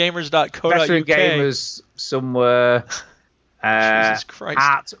veterangamers.co.uk. Veteran Gamers somewhere. Jesus Christ.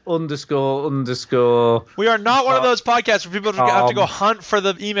 At __. We are not one of those podcasts where people have to go hunt for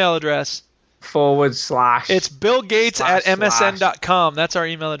the email address. / It's Bill Gates at / msn.com. That's our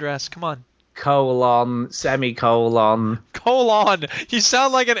email address. Come on. :semicolon. Colon. You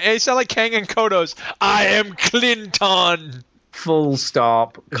sound like Kang and Kodos. I am Clinton. Full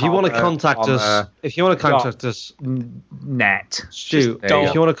stop. If you want to contact us, net. Stu,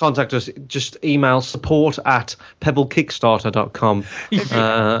 if you want to contact us, just email support@pebblekickstarter.com.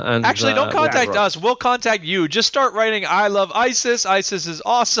 Actually, don't contact us. We'll contact you. Just start writing, I love ISIS. ISIS is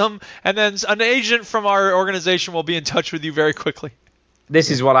awesome. And then an agent from our organization will be in touch with you very quickly. This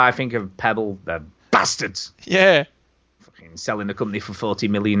is what I think of Pebble. The bastards. Yeah. Fucking selling the company for $40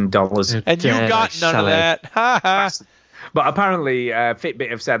 million. And you got none of that. Ha ha. But apparently,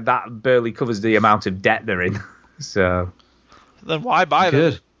 Fitbit have said that barely covers the amount of debt they're in. So then why buy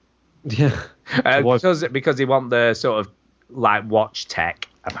them? Yeah. Because they want the sort of like watch tech.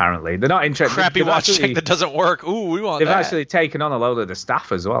 Apparently, they're not interested. Crappy watch tech that doesn't work. Ooh, we want they've that. They've actually taken on a load of the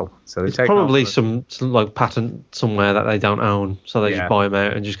staff as well. So there's probably some like patent somewhere that they don't own, so they just buy them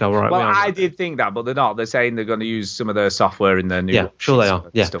out and just go right. Well, I did think that, but they're not. They're saying they're going to use some of their software in their new. Yeah, sure they are.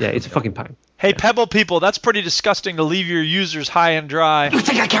 Yeah, it's a fucking pain. Hey, Pebble people, that's pretty disgusting to leave your users high and dry. You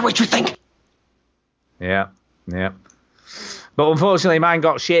think I care what you think? Yeah. But unfortunately, mine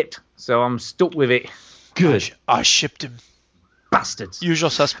got shipped, so I'm stuck with it. Good. I shipped him. Bastards. Usual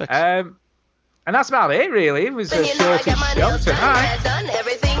suspects. And that's about it, really. It was a shortish show tonight.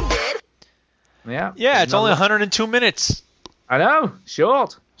 Yeah, it's only 102 minutes. I know.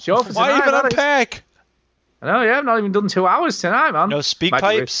 Short for tonight. Why even unpack? I know, yeah. I've not even done 2 hours tonight, man. No speak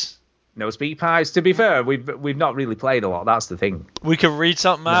pipes? No speak pipes. To be fair, we've not really played a lot. That's the thing. We could read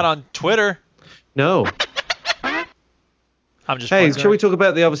something out on Twitter. No. I'm just. Hey, shall we talk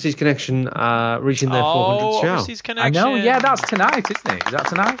about the Overseas Connection reaching their 400th show? Overseas Connection. I know. Yeah, that's tonight, isn't it? Is that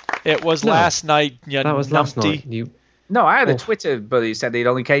tonight? It was last night. That was last night. No, I had a Twitter, but he said it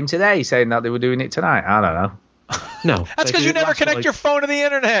only came today, saying that they were doing it tonight. I don't know. No, that's because you never connect your phone to the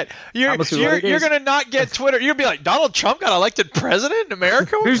internet. You're gonna not get Twitter. You'll be like, Donald Trump got elected president in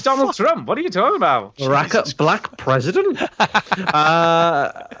America. Who's Donald Trump? What are you talking about? Black president? It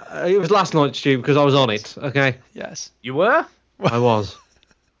was last night, Stu, because I was on it. Okay. Yes. You were? I was.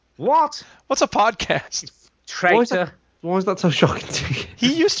 What? What's a podcast? Traitor. Why is that so shocking to you?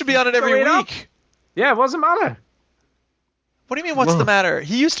 He used to be on it every week. Yeah, it wasn't matter. What do you mean? What's the matter?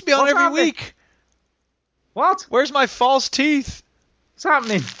 He used to be on every week. What? Where's my false teeth? What's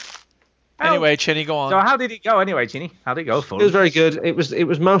happening? Anyway, Chinny, go on. So how did it go anyway, Chinny? How did it go? It was very good. It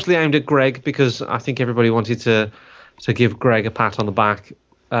was mostly aimed at Greg because I think everybody wanted to give Greg a pat on the back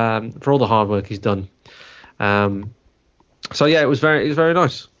for all the hard work he's done. So yeah, it was very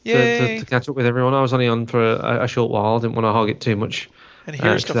nice to catch up with everyone. I was only on for a short while. I didn't want to hog it too much. And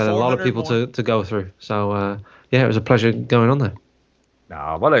here's to 400 a lot of people to go through. So yeah, it was a pleasure going on there.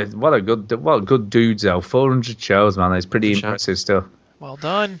 No, what good dudes though. 400 shows, man. It's pretty impressive stuff. Well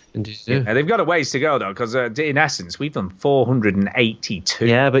done. Indeed. Yeah, they've got a ways to go though, because in essence we've done 482.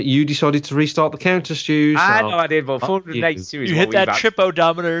 Yeah, but you decided to restart the counter, Stu. So I know I did, but 482 is you hit that trip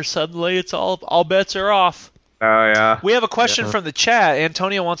odometer. Suddenly, it's all bets are off. Oh yeah. We have a question from the chat.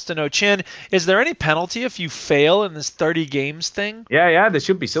 Antonio wants to know, Chin, is there any penalty if you fail in this 30 games thing? Yeah, there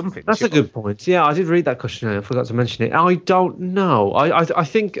should be something. That's a good point. Yeah, I did read that question. I forgot to mention it. I don't know. I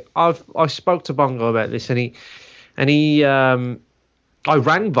think I spoke to Bongo about this, and he I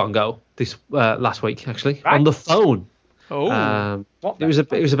rang Bongo this last week actually on the phone. Oh. It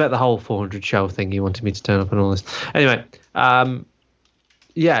was about the whole 400 show thing. He wanted me to turn up and all this. Anyway,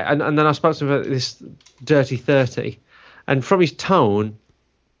 yeah, and then I spoke to him about this Dirty 30, and from his tone,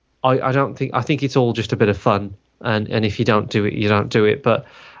 I think it's all just a bit of fun, and if you don't do it, you don't do it. But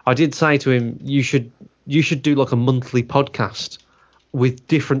I did say to him, you should do like a monthly podcast with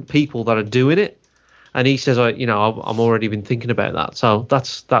different people that are doing it, and he says, I'm already been thinking about that, so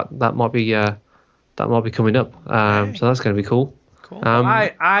that might be coming up. So that's going to be cool. Cool.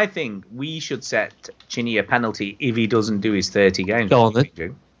 I think we should set Chinny a penalty if he doesn't do his 30 games. Go on then.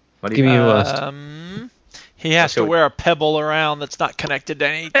 Give me your worst. He has to wear a pebble around that's not connected to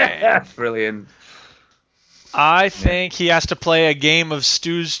anything. Brilliant. I think he has to play a game of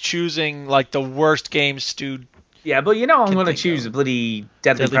Stu's choosing, like the worst game Stu. Yeah, but I'm going to choose a bloody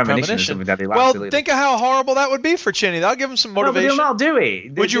Deadly Premonition or something that he likes. Well, think of how horrible that would be for Chinny. That'll give him some motivation. No, but he'll not do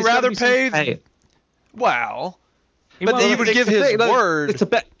it. Would you rather pay? Wow. But he would give his word. It's a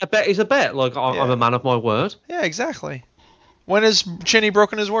bet. A bet is a bet. Like I'm a man of my word. Yeah, exactly. When has Chinny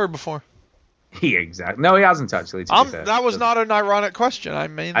broken his word before? Yeah, exactly. No, he hasn't actually. To be fair. That was not an ironic question. I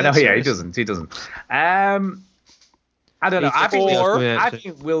mean, I know. that's Yeah, he serious. doesn't. He doesn't. I don't know. I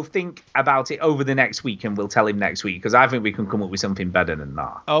think we'll think about it over the next week, and we'll tell him next week because I think we can come up with something better than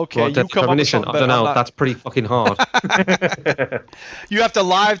that. Okay, Well, you Deadly come up with Premonition. something I don't better. know. That's pretty fucking hard. You have to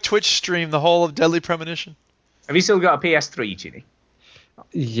live Twitch stream the whole of Deadly Premonition. Have you still got a PS3, Ginny?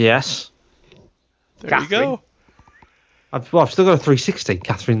 Yes. There Catherine? you go. I've still got a 360.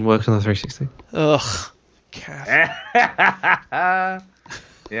 Catherine works on the 360. Ugh. Catherine.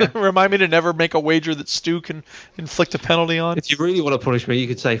 Yeah. Remind me to never make a wager that Stu can inflict a penalty on. If you really want to punish me, you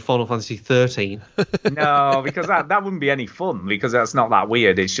could say Final Fantasy 13. No, because that wouldn't be any fun because that's not that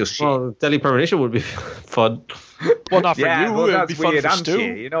weird. It's just shit. Well, Deadly Premonition would be fun. Well, not for yeah, you. but It would that's be fun weird for and Stu.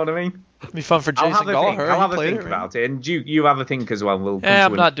 shit, you know what I mean? It'd be fun for I'll Jason have a think. Gallagher. I'll He have a played think it, about it, and you have a think as well. We'll come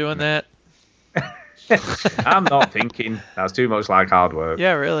I'm to not doing that. I'm not thinking. That's too much like hard work.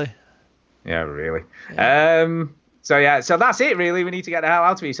 Yeah, really. Yeah, really. Yeah. So that's it, really. We need to get the hell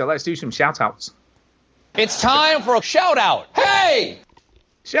out of here. So let's do some shout-outs. It's time for a shout out. Hey!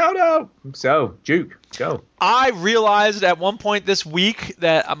 Shout out. So, Duke, go. I realized at one point this week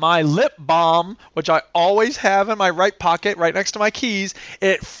that my lip balm, which I always have in my right pocket, right next to my keys,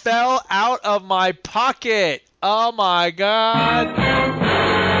 it fell out of my pocket. Oh my god.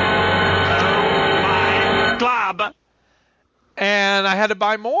 Glob. And I had to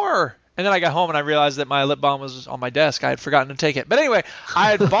buy more. And then I got home and I realized that my lip balm was on my desk. I had forgotten to take it. But anyway,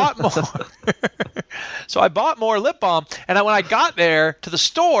 I had bought more. So I bought more lip balm. And when I got there to the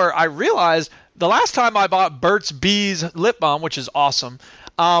store, I realized the last time I bought Burt's Bees lip balm, which is awesome,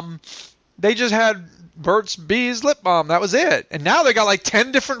 they just had Burt's Bees lip balm. That was it. And now they got like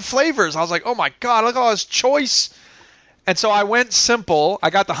 10 different flavors. I was like, oh my God, look at all this choice. And so I went simple. I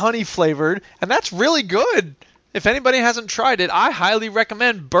got the honey flavored. And that's really good. If anybody hasn't tried it, I highly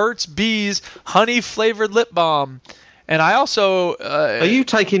recommend Burt's Bees honey flavored lip balm. And I also Are you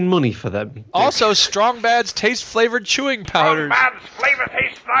taking money for them? also Strong Bad's taste flavored chewing powders. Bad's flavor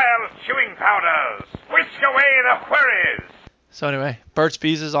taste style chewing powders. Whisk away the queries. So anyway, Burt's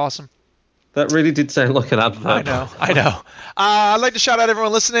Bees is awesome. That really did sound like an advert. I know. I'd like to shout out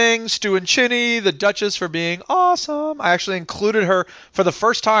everyone listening, Stu and Chinny, the Duchess for being awesome. I actually included her for the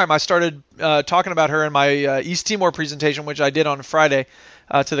first time. I started talking about her in my East Timor presentation, which I did on Friday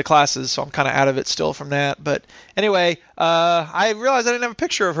to the classes, so I'm kind of out of it still from that. But anyway, I realized I didn't have a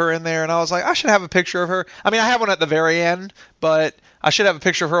picture of her in there, and I was like, I should have a picture of her. I mean, I have one at the very end, but I should have a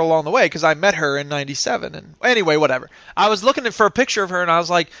picture of her along the way because I met her in '97. And anyway, whatever. I was looking for a picture of her, and I was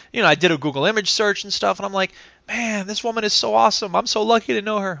like, I did a Google image search and stuff, and I'm like, man, this woman is so awesome. I'm so lucky to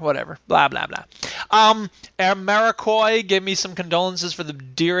know her. Whatever. Blah, blah, blah. Maricoy gave me some condolences for the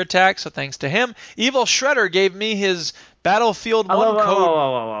deer attack, so thanks to him. Evil Shredder gave me his Battlefield 1 code.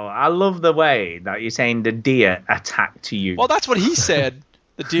 I love the way that you're saying the deer attacked to you. Well, that's what he said.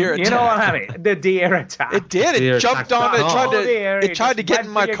 The deer attack. You know what I mean? The deer attack. It did. It jumped on it. It tried to get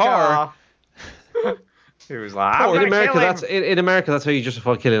in my car. He was like, in America, that's how you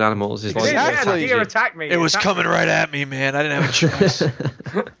justify killing animals. Is Exactly. Like, the deer attacked me. It was coming right at me, man. I didn't have a choice.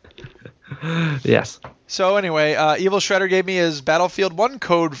 Yes. So anyway, Evil Shredder gave me his Battlefield 1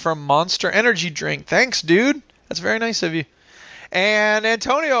 code from Monster Energy Drink. Thanks, dude. That's very nice of you. And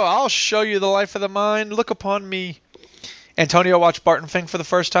Antonio, I'll show you the life of the mind. Look upon me. Antonio watched Barton Fink for the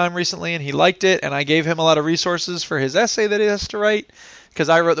first time recently, and he liked it, and I gave him a lot of resources for his essay that he has to write, because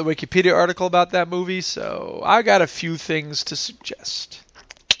I wrote the Wikipedia article about that movie, so I got a few things to suggest.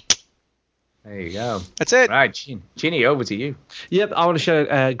 There you go. That's it. Right, Ginny, over to you. Yep, I want to shout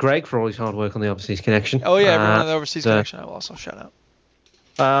out Greg for all his hard work on the Overseas Connection. Oh, yeah, everyone on the Overseas Connection I will also shout out.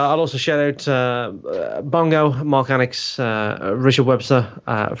 I'll also shout out Bongo, Mark Annex, Richard Webster,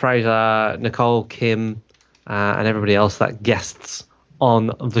 Fraser, Nicole, Kim, and everybody else that guests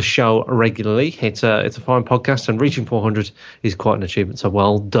on the show regularly. It's a fine podcast, and reaching 400 is quite an achievement, so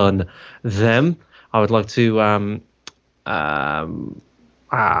well done them. I would like to let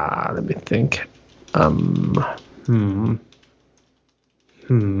me think.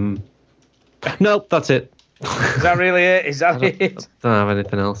 Nope, that's it. Is that really it? Is that it? Don't have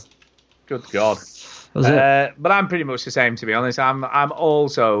anything else. Good God. But I'm pretty much the same, to be honest. I'm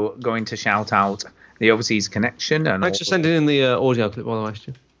also going to shout out the Overseas Connection. And thanks for sending in the audio clip, by the way,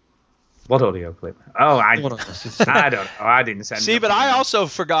 Stu. What audio clip? Oh, I don't know. I didn't send it. See, but I also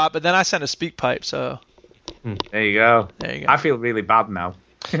forgot, but then I sent a speak pipe, so. There you go. There you go. I feel really bad now.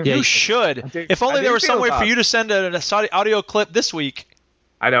 You should. If only there was some way for you to send an audio clip this week.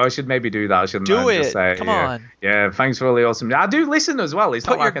 I know, I should maybe do that, shouldn't I? Do it. Just say, Come on. Yeah, thanks for all the awesome. I do listen as well. It's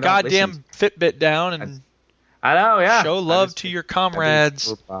Put not like your I don't goddamn listen. Fitbit down and. I know, yeah. Show love to your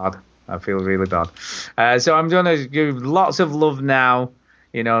comrades. I feel really bad. So I'm going to give lots of love now,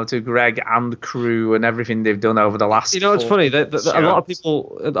 to Greg and the crew and everything they've done over the last. It's funny that a lot of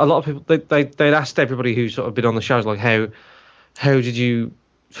people, they'd asked everybody who's sort of been on the shows, like, how did you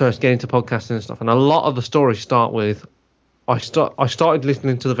first get into podcasting and stuff? And a lot of the stories start with, I started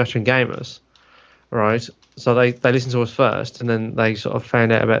listening to the Veteran Gamers, right? So they listened to us first, and then they sort of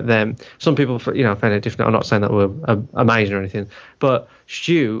found out about them. Some people, found out different. I'm not saying that we're amazing or anything, but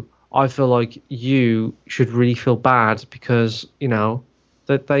Stu, I feel like you should really feel bad because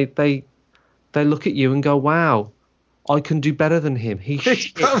that they look at you and go, wow, I can do better than him.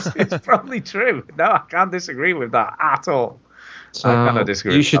 It's probably true. No, I can't disagree with that at all. So I cannot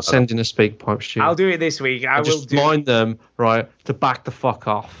disagree. You should send in a speak pipe, Stu. I'll do it this week. I will just mind them, right, to back the fuck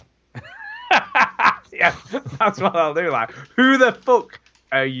off. Yeah, that's what I'll do. Like, who the fuck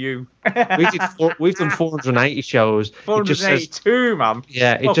are you? We've done 480 shows. 482, man.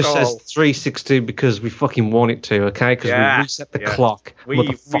 Yeah, it just says 362 because we fucking want it to, okay? Because we reset the clock,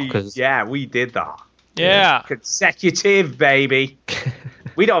 motherfuckers. We did that. Yeah. Consecutive, baby.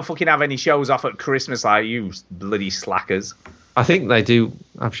 We don't fucking have any shows off at Christmas like you bloody slackers. I think they do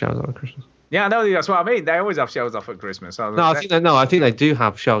have shows on Christmas. Yeah, no, that's what I mean. They always have shows off at Christmas. I think they do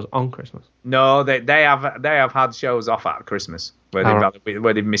have shows on Christmas. No, they have had shows off at Christmas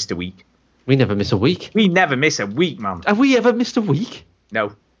where they've missed a week. We never miss a week. We never miss a week, man. Have we ever missed a week?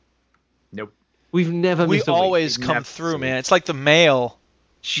 No. Nope. We've never missed a week. We always come through, man. It's like the mail.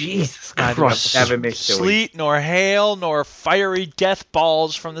 Jesus Christ. Never missed a week. Sleet, nor hail, nor fiery death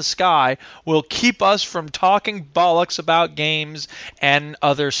balls from the sky will keep us from talking bollocks about games and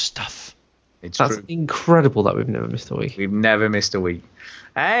other stuff. That's incredible that we've never missed a week. We've never missed a week.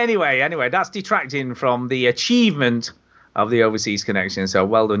 Anyway, that's detracting from the achievement of the Overseas Connection. So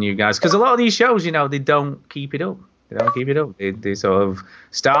well done, you guys. Because a lot of these shows, they don't keep it up. They sort of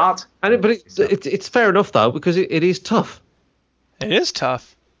start. But it's fair enough, though, because it is tough. It is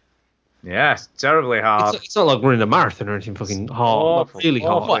tough. Yeah, it's terribly hard. It's not like running a marathon or anything fucking hard. Really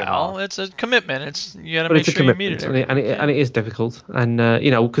hard. Well, it's a commitment. You got to make sure you meet it. And it is difficult. And,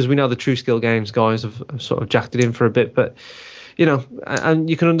 because we know the True Skill Games guys have sort of jacked it in for a bit. But, and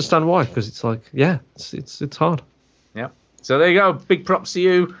you can understand why. Because it's like, it's hard. Yeah. So there you go. Big props to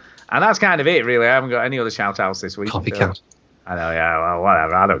you. And that's kind of it, really. I haven't got any other shout-outs this week. Copycat. I know, yeah. Well,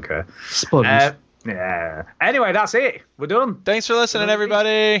 whatever. I don't care. Sponge. Yeah. Anyway, that's it. We're done. Thanks for listening,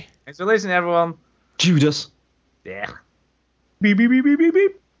 everybody. Thanks for listening, everyone. Judas. Yeah. Beep, beep, beep, beep, beep,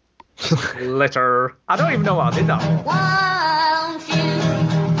 beep. Letter. I don't even know what I did that for. Won't you?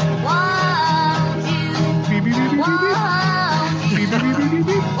 Beep, beep, beep, beep, beep, beep. Beep, beep, beep,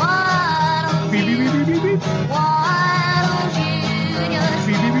 beep, beep. Beep, beep, beep, beep, beep. Beep,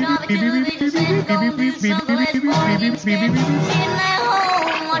 beep, beep, beep, beep, beep, beep, beep, beep, beep, beep, beep, beep, beep, beep,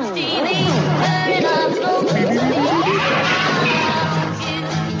 Watch TV, turn up slow.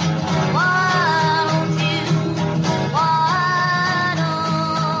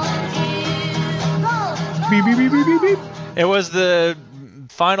 It was the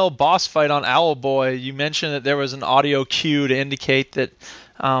final boss fight on Owlboy. You mentioned that there was an audio cue to indicate that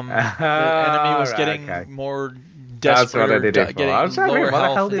the enemy was getting more desperate. That's what I did it for. Getting I was like, lower what the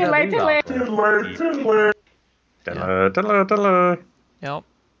hell health. did I do that for? Yep.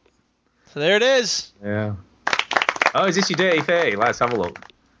 So there it is. Yeah. Oh, is this your Dirty 30? Let's have a look.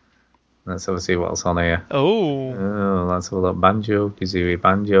 Let's have a see what's on here. Oh, let's have a look. Banjo, Kazooie,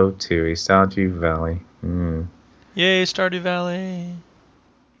 Banjo 2, Stardew Valley. Yay, Stardew Valley.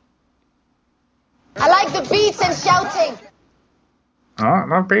 I like the beats and shouting. Oh,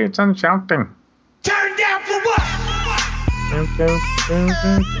 no beats and shouting. Turn down for what?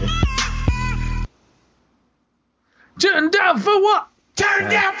 Turn down for what? Turn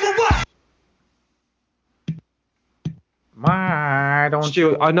down for what? Why don't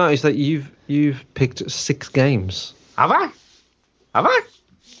Stuart, I noticed that you've picked 6 games. Have I?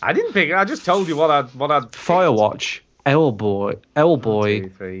 I didn't pick it. I just told you what I'd Firewatch, Owlboy, 1, 2,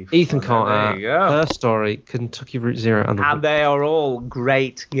 3, 4, Ethan Carter, there you go. Her Story, Kentucky Route Zero, And they are all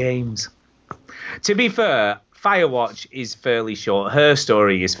great games. To be fair, Firewatch is fairly short. Her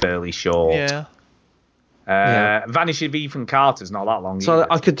Story is fairly short. Yeah. Vanish of Ethan Carter's not that long. So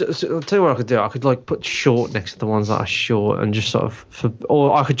either. I'll tell you what I could do. I could like put short next to the ones that are short and just sort of,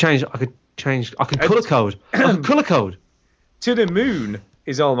 or I could change. I could color code. I could color code. To the Moon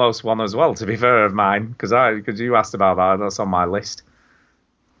is almost one as well. To be fair, of mine, because you asked about that. That's on my list.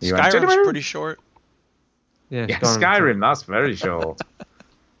 Skyrim's pretty short. Yeah, Skyrim. That's very short.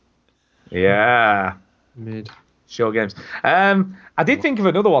 Yeah. Mid. Short games. I did think of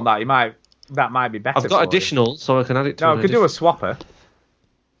another one that you might that might be better. I've got additional, so I can add it to. No, I could do a swapper.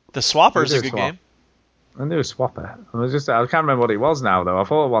 The Swapper's a good game. I can do a swapper. I can't remember what it was now though. I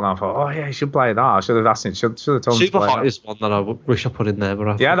thought oh yeah, you should play that. I should have asked him. Should have told him. Super to play Hot that. is one that I wish I put in there, but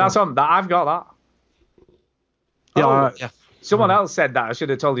I that's on. I've got that. Yeah, Someone else said that I should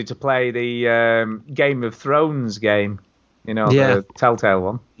have told you to play the Game of Thrones game. The Telltale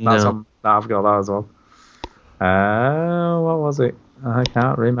one. That's on. I've got that as well. What was it? I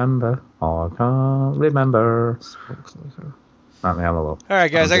can't remember. Let me have a look. All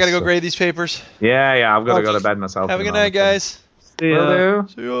right, guys, I got to go grade these papers. Yeah, I've got to go to bed myself. Have a good night, guys. See ya.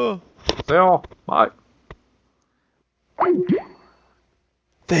 See ya. See ya. Bye.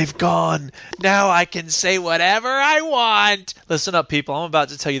 They've gone. Now I can say whatever I want. Listen up, people. I'm about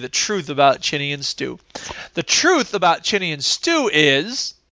to tell you the truth about Chinny and Stew. The truth about Chinny and Stew is